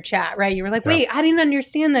cooler chat, right? You were like, wait, I didn't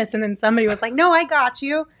understand this. And then somebody was like, no, I got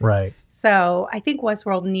you. Right. So I think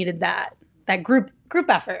Westworld needed that group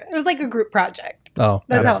effort. It was like a group project. Oh,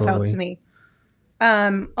 That's absolutely. how it felt to me.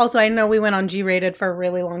 Also, I know we went on G-rated for a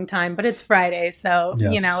really long time, but it's Friday, so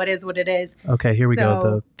Yes. you know it is what it is. Okay, here we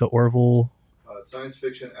go. The Orville. Science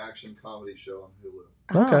fiction action comedy show on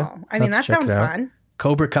Hulu. Okay. Oh, I mean, Let's that check sounds it out. fun.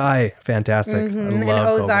 Cobra Kai, fantastic. Mhm. I And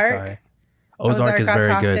love Ozark. Cobra Kai. Ozark is got very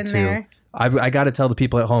tossed good in too. there. I got to tell the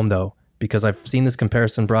people at home though, because I've seen this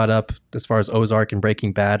comparison brought up as far as Ozark and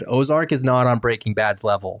Breaking Bad. Ozark is not on Breaking Bad's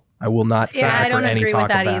level. I will not stand Yeah, I for don't any agree talk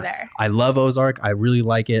with that of that. either. I love Ozark. I really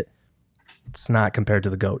like it. It's not compared to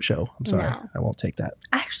the GOAT show. I'm sorry. No. I won't take that.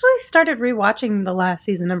 I actually started rewatching the last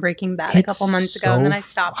season of Breaking Bad a It's couple months ago, and then I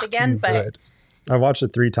stopped again. fucking But good. I watched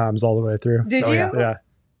it 3 times all the way through. did Oh, you? yeah. Yeah.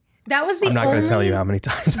 That was the I'm not only going to tell you how many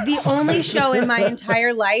times. the only show in my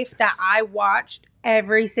entire life that I watched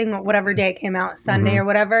every single whatever day it came out, Sunday or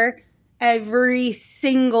whatever, every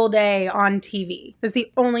single day on TV. That's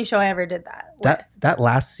the only show I ever did that with. That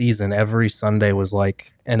last season, every Sunday was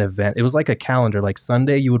like an event. It was like a calendar. Like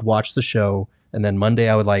Sunday, you would watch the show, and then Monday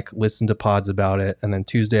I would like listen to pods about it, and then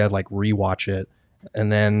Tuesday I'd like rewatch it,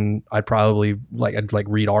 and then I'd probably I'd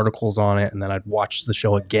read articles on it, and then I'd watch the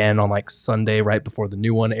show again on like Sunday right before the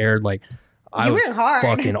new one aired. Like I was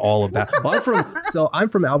fucking all about. Well, I'm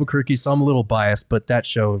from Albuquerque, so I'm a little biased, but that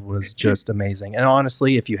show was just amazing. And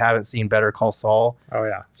honestly, if you haven't seen Better Call Saul, oh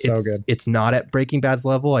yeah, so good. It's not at Breaking Bad's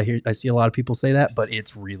level. I see a lot of people say that, but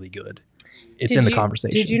it's really good. It's in the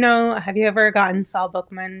conversation. Did you know? Have you ever gotten Saul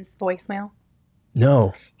Bookman's voicemail?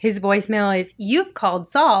 No. His voicemail is, "You've called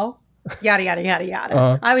Saul." Yada yada yada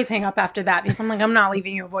yada. I always hang up after that because I'm like, I'm not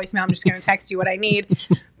leaving you a voicemail. I'm just going to text you what I need.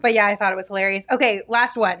 But yeah, I thought it was hilarious. Okay,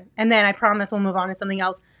 last one, and then I promise we'll move on to something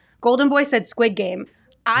else. Golden Boy said Squid Game.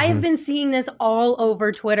 I've been seeing this all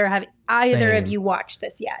over Twitter. Have either of you watched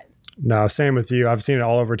this yet? No, same with you. I've seen it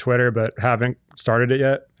all over Twitter, but haven't started it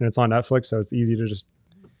yet. And it's on Netflix, so it's easy to just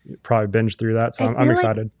probably binge through that. So I'm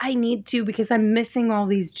excited. I need to because I'm missing all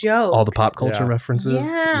these jokes. All the pop culture references.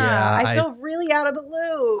 Yeah, I feel really out of the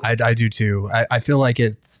loop. I do too. I feel like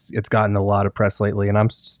it's gotten a lot of press lately, and I'm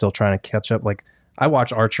still trying to catch up. Like I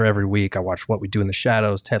watch Archer every week. I watch What We Do in the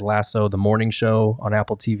Shadows, Ted Lasso, The Morning Show on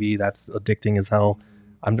Apple TV. That's addicting as hell.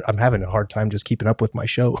 I'm having a hard time just keeping up with my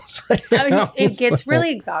shows right now. It gets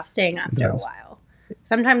really exhausting after a while.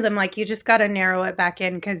 Sometimes I'm like, you just got to narrow it back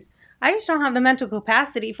in because I just don't have the mental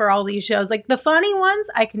capacity for all these shows. Like the funny ones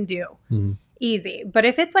I can do easy. But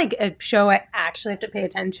if it's like a show I actually have to pay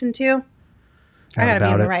attention to, I got to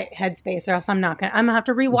be in the right headspace or else I'm going to have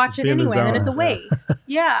to rewatch it anyway. And then it's a waste.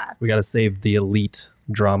 Yeah. We got to save the elite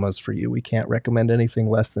dramas for you. We can't recommend anything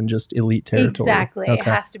less than just elite territory. Exactly. Okay. It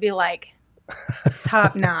has to be like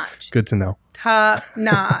top notch. Good to know. Top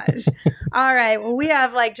notch. All right. Well, we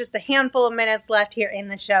have like just a handful of minutes left here in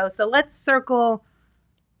the show. So let's circle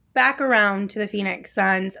back around to the Phoenix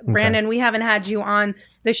Suns. Brandon, we haven't had you on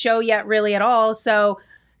the show yet really at all. So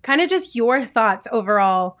kind of just your thoughts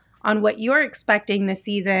overall on what you're expecting this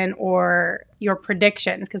season or your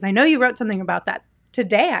predictions. Because I know you wrote something about that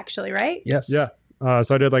today, actually, right? Yes. Yeah.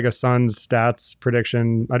 So I did like a Suns stats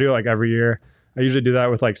prediction. I do it like every year. I usually do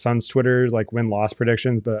that with like Suns Twitter, like win-loss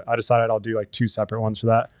predictions, but I decided I'll do like two separate ones for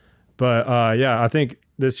that. But yeah, I think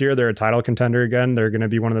this year they're a title contender again. They're going to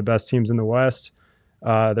be one of the best teams in the West.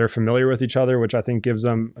 They're familiar with each other, which I think gives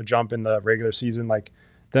them a jump in the regular season. Like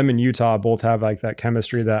them and Utah both have like that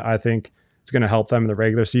chemistry that I think is going to help them in the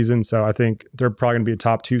regular season. So I think they're probably going to be a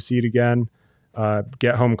top 2 seed again,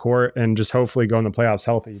 get home court, and just hopefully go in the playoffs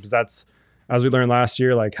healthy. Because that's, as we learned last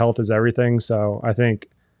year, like health is everything. So I think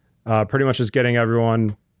pretty much just getting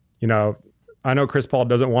everyone, I know Chris Paul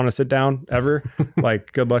doesn't want to sit down ever.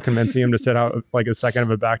 Like good luck convincing him to sit out like a second of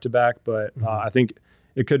a back-to-back. But I think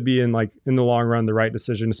it could be in the long run the right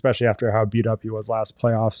decision, especially after how beat up he was last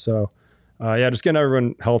playoffs. So yeah, just getting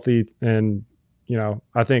everyone healthy, and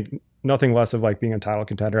I think nothing less of like being a title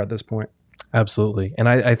contender at this point. Absolutely. And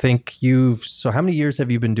I think so how many years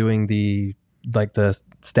have you been doing the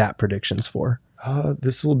stat predictions for? I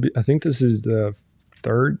think this is the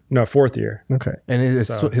fourth year. Okay. And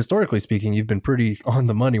historically speaking, you've been pretty on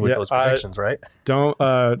the money with those predictions, right? Don't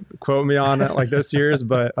quote me on it like this year's,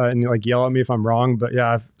 but and like yell at me if I'm wrong. But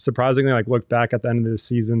yeah, I've surprisingly like looked back at the end of the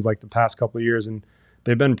seasons, like the past couple of years, and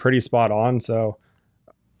they've been pretty spot on. So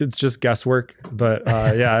it's just guesswork, but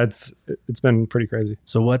yeah, it's been pretty crazy.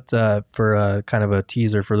 So what for kind of a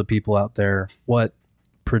teaser for the people out there, what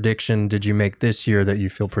prediction did you make this year that you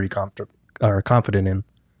feel pretty confident in?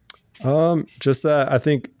 Just that I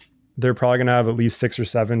think they're probably going to have at least 6 or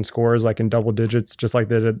 7 scores like in double digits, just like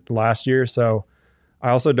they did last year. So I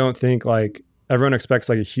also don't think like everyone expects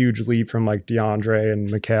like a huge leap from like DeAndre and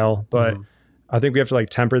Mikal, but I think we have to like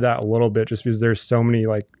temper that a little bit just because there's so many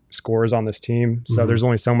like scores on this team. So there's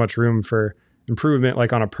only so much room for improvement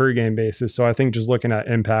like on a per game basis. So I think just looking at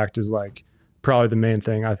impact is like probably the main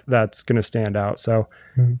thing that's going to stand out. So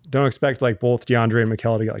don't expect like both DeAndre and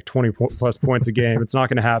Mikal to get like 20 plus points a game. It's not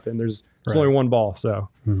going to happen. There's only one ball. So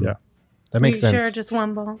yeah, that makes sense. Sure, just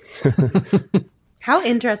one ball. How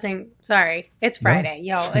interesting. Sorry, it's Friday,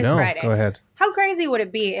 y'all. It's Friday. Go ahead. How crazy would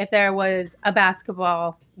it be if there was a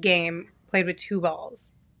basketball game played with 2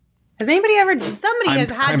 balls? Has anybody ever? Somebody has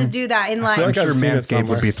had to do that in like. I'm sure Manscaped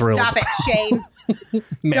would be thrilled. Stop it, Shane.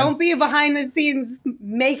 Don't be behind the scenes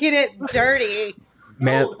making it dirty. I'm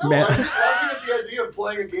just laughing at the idea of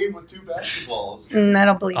playing a game with 2 basketballs. I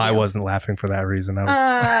don't believe I wasn't laughing for that reason.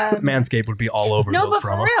 Manscaped would be all over those promos. No, but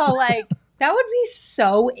for real, like that would be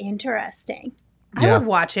so interesting. I would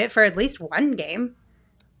watch it for at least one game.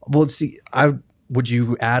 Well, see, Would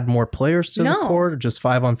you add more players to the court, or just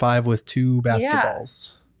 5-on-5 with 2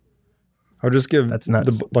 basketballs? I'll just give That's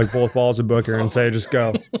nuts. both balls to Booker and say, just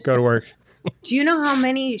go to work. Do you know how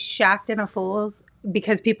many shacked in a fools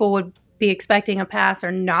because people would be expecting a pass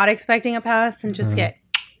or not expecting a pass and just get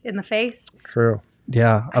in the face? True.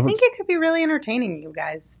 Yeah. I think it could be really entertaining, you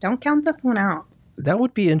guys. Don't count this one out. That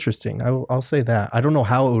would be interesting. I'll say that. I don't know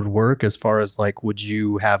how it would work as far as like, would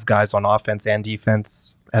you have guys on offense and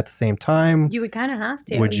defense at the same time? You would kind of have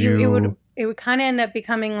to. Would you? It would kind of end up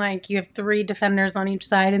becoming like you have 3 defenders on each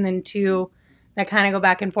side and then 2 that kind of go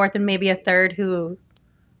back and forth and maybe a third who,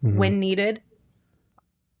 when needed.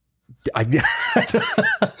 I'm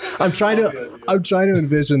trying to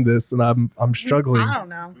envision this, and I'm struggling. I don't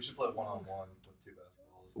know. We should play one-on-one with 2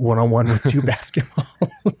 basketballs. One-on-one with 2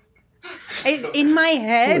 basketballs. In my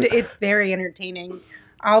head, it's very entertaining.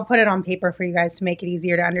 I'll put it on paper for you guys to make it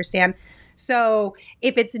easier to understand. So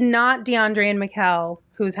if it's not DeAndre and Mikal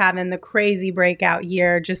who's having the crazy breakout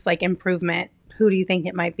year, just like improvement, who do you think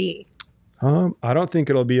it might be? I don't think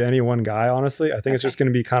it'll be any one guy, honestly. I think it's just going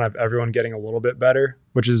to be kind of everyone getting a little bit better,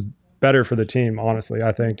 which is better for the team, honestly,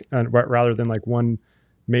 I think, and rather than like one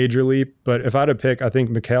major leap. But if I had to pick, I think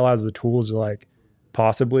Mikal has the tools to like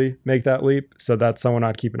possibly make that leap. So that's someone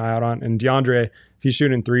I'd keep an eye out on. And DeAndre, if he's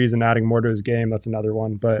shooting threes and adding more to his game, that's another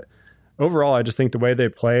one. But overall, I just think the way they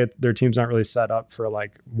play, their team's not really set up for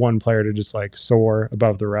like one player to just like soar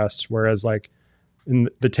above the rest. Whereas like in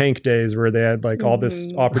the tank days where they had like all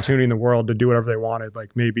this opportunity in the world to do whatever they wanted,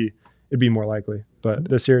 like maybe it'd be more likely. But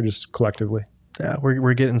this year, just collectively. Yeah,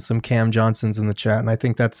 we're getting some Cam Johnsons in the chat, and I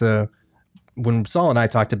think that's when Saul and I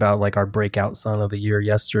talked about like our breakout son of the year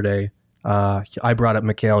yesterday. I brought up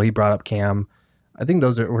Mikal, he brought up Cam. I think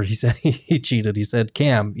those are where he said he cheated. He said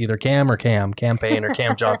Cam, either Cam or Cam, Campaign or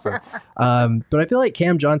Cam Johnson. But I feel like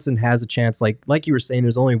Cam Johnson has a chance. Like you were saying,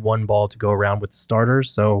 there's only one ball to go around with the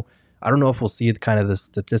starters, so I don't know if we'll see kind of the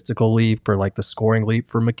statistical leap or like the scoring leap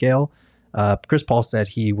for Mikal. Chris Paul said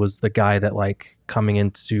he was the guy that like coming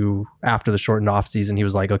into after the shortened off season, he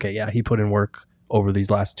was like, okay, yeah, he put in work over these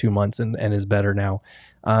last 2 months and is better now.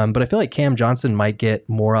 But I feel like Cam Johnson might get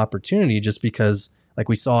more opportunity just because like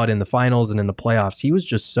we saw it in the finals and in the playoffs. He was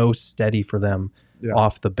just so steady for them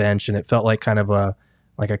off the bench, and it felt like kind of a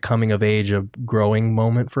coming of age, a growing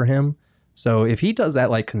moment for him. So if he does that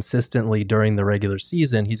like consistently during the regular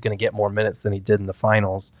season, he's going to get more minutes than he did in the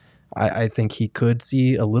finals. I think he could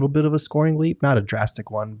see a little bit of a scoring leap, not a drastic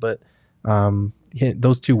one, but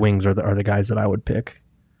those 2 wings are the guys that I would pick.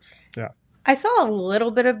 Yeah, I saw a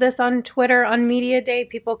little bit of this on Twitter on Media Day.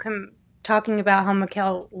 People talking about how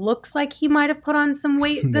Mikal looks like he might have put on some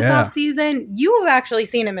weight this offseason. You have actually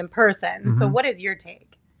seen him in person. So what is your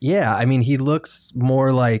take? Yeah, I mean, he looks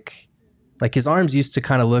more like his arms used to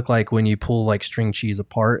kind of look like when you pull like string cheese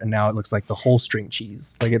apart, and now it looks like the whole string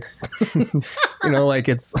cheese. Like it's, like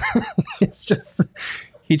it's just,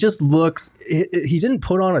 he just looks, he didn't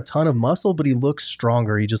put on a ton of muscle, but he looks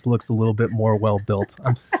stronger. He just looks a little bit more well-built.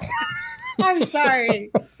 I'm sorry.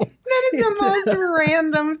 That is the most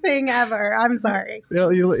random thing ever. I'm sorry.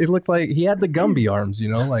 It looked like he had the Gumby arms,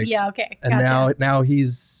 like. Yeah, okay. And gotcha.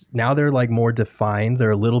 now they're like more defined.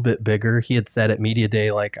 They're a little bit bigger. He had said at Media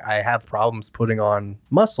Day, like, I have problems putting on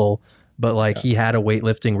muscle, but like he had a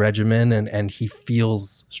weightlifting regimen and he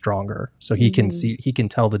feels stronger. So he can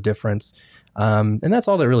tell the difference. And that's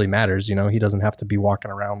all that really matters. He doesn't have to be walking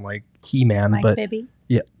around like He-Man, Mike but Bibby.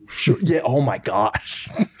 Yeah, sure. Yeah. Oh my gosh.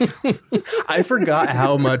 I forgot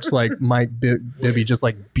how much like Mike Bibby just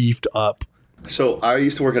like beefed up. So I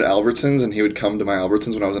used to work at Albertsons, and he would come to my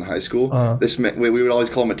Albertsons when I was in high school. We would always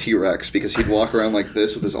call him a T-Rex because he'd walk around like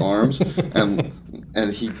this with his arms,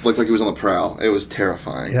 and he looked like he was on the prowl. It was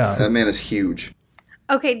terrifying. Yeah, that man is huge.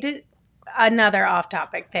 Okay, another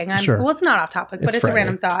off-topic thing. Sure. Well, it's not off-topic, but it's a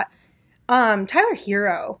random thought. Tyler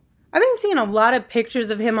Hero. I've been seeing a lot of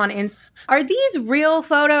pictures of him on Insta. Are these real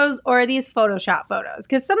photos or are these Photoshop photos?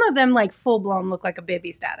 Because some of them, like, full-blown look like a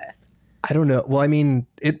Bibby status. I don't know. Well, I mean,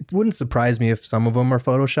 it wouldn't surprise me if some of them are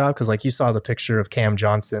Photoshop, because, like, you saw the picture of Cam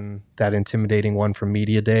Johnson, that intimidating one from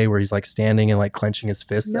Media Day, where he's, like, standing and, like, clenching his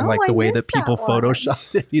fists, and, like, the way that people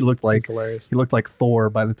Photoshopped it, he looked like Thor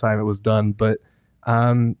by the time it was done. But,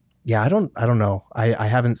 yeah, I don't know. I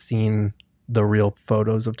haven't seen the real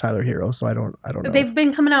photos of Tyler Hero, so I don't know. They've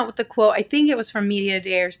been coming out with the quote. I think it was from Media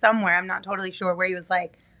Day or somewhere. I'm not totally sure, where he was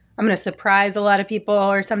like, I'm going to surprise a lot of people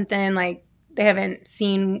or something. Like, they haven't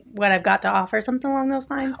seen what I've got to offer, something along those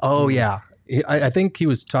lines. Oh, yeah. I think he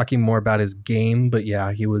was talking more about his game, but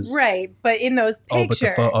yeah, he was. Right. But in those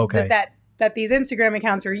pictures that these Instagram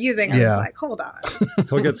accounts were using, I was like, hold on.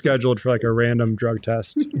 He'll get scheduled for like a random drug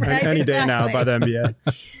test any day now by the NBA.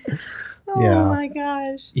 Oh Yeah. my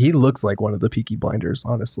gosh. He looks like one of the Peaky Blinders,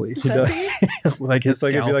 honestly. He Does does. Like his It's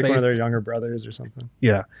like it'd be like one of their face. younger brothers or something.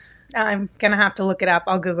 Yeah. I'm going to have to look it up.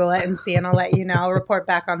 I'll Google it and see, and I'll let you know. I'll report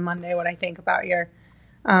back on Monday what I think about your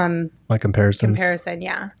My comparisons. comparison.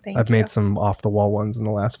 Yeah. Thank I've you. made some off the wall ones in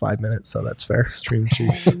the last 5 minutes, so that's fair. String I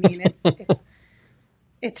cheese. mean,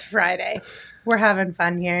 it's Friday. We're having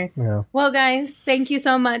fun here. Yeah. Well, guys, thank you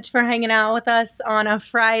so much for hanging out with us on a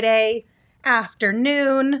Friday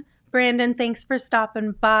afternoon. Brandon, thanks for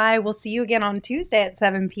stopping by. We'll see you again on Tuesday at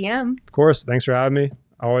 7 p.m. Of course. Thanks for having me.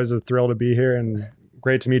 Always a thrill to be here and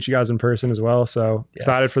great to meet you guys in person as well. So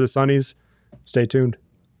excited for the Sunnies. Stay tuned.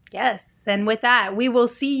 Yes. And with that, we will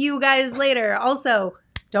see you guys later. Also,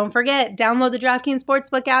 don't forget, download the DraftKings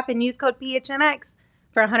Sportsbook app and use code PHNX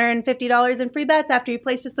for $150 in free bets after you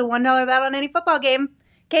place just a $1 bet on any football game.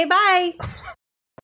 Okay, bye.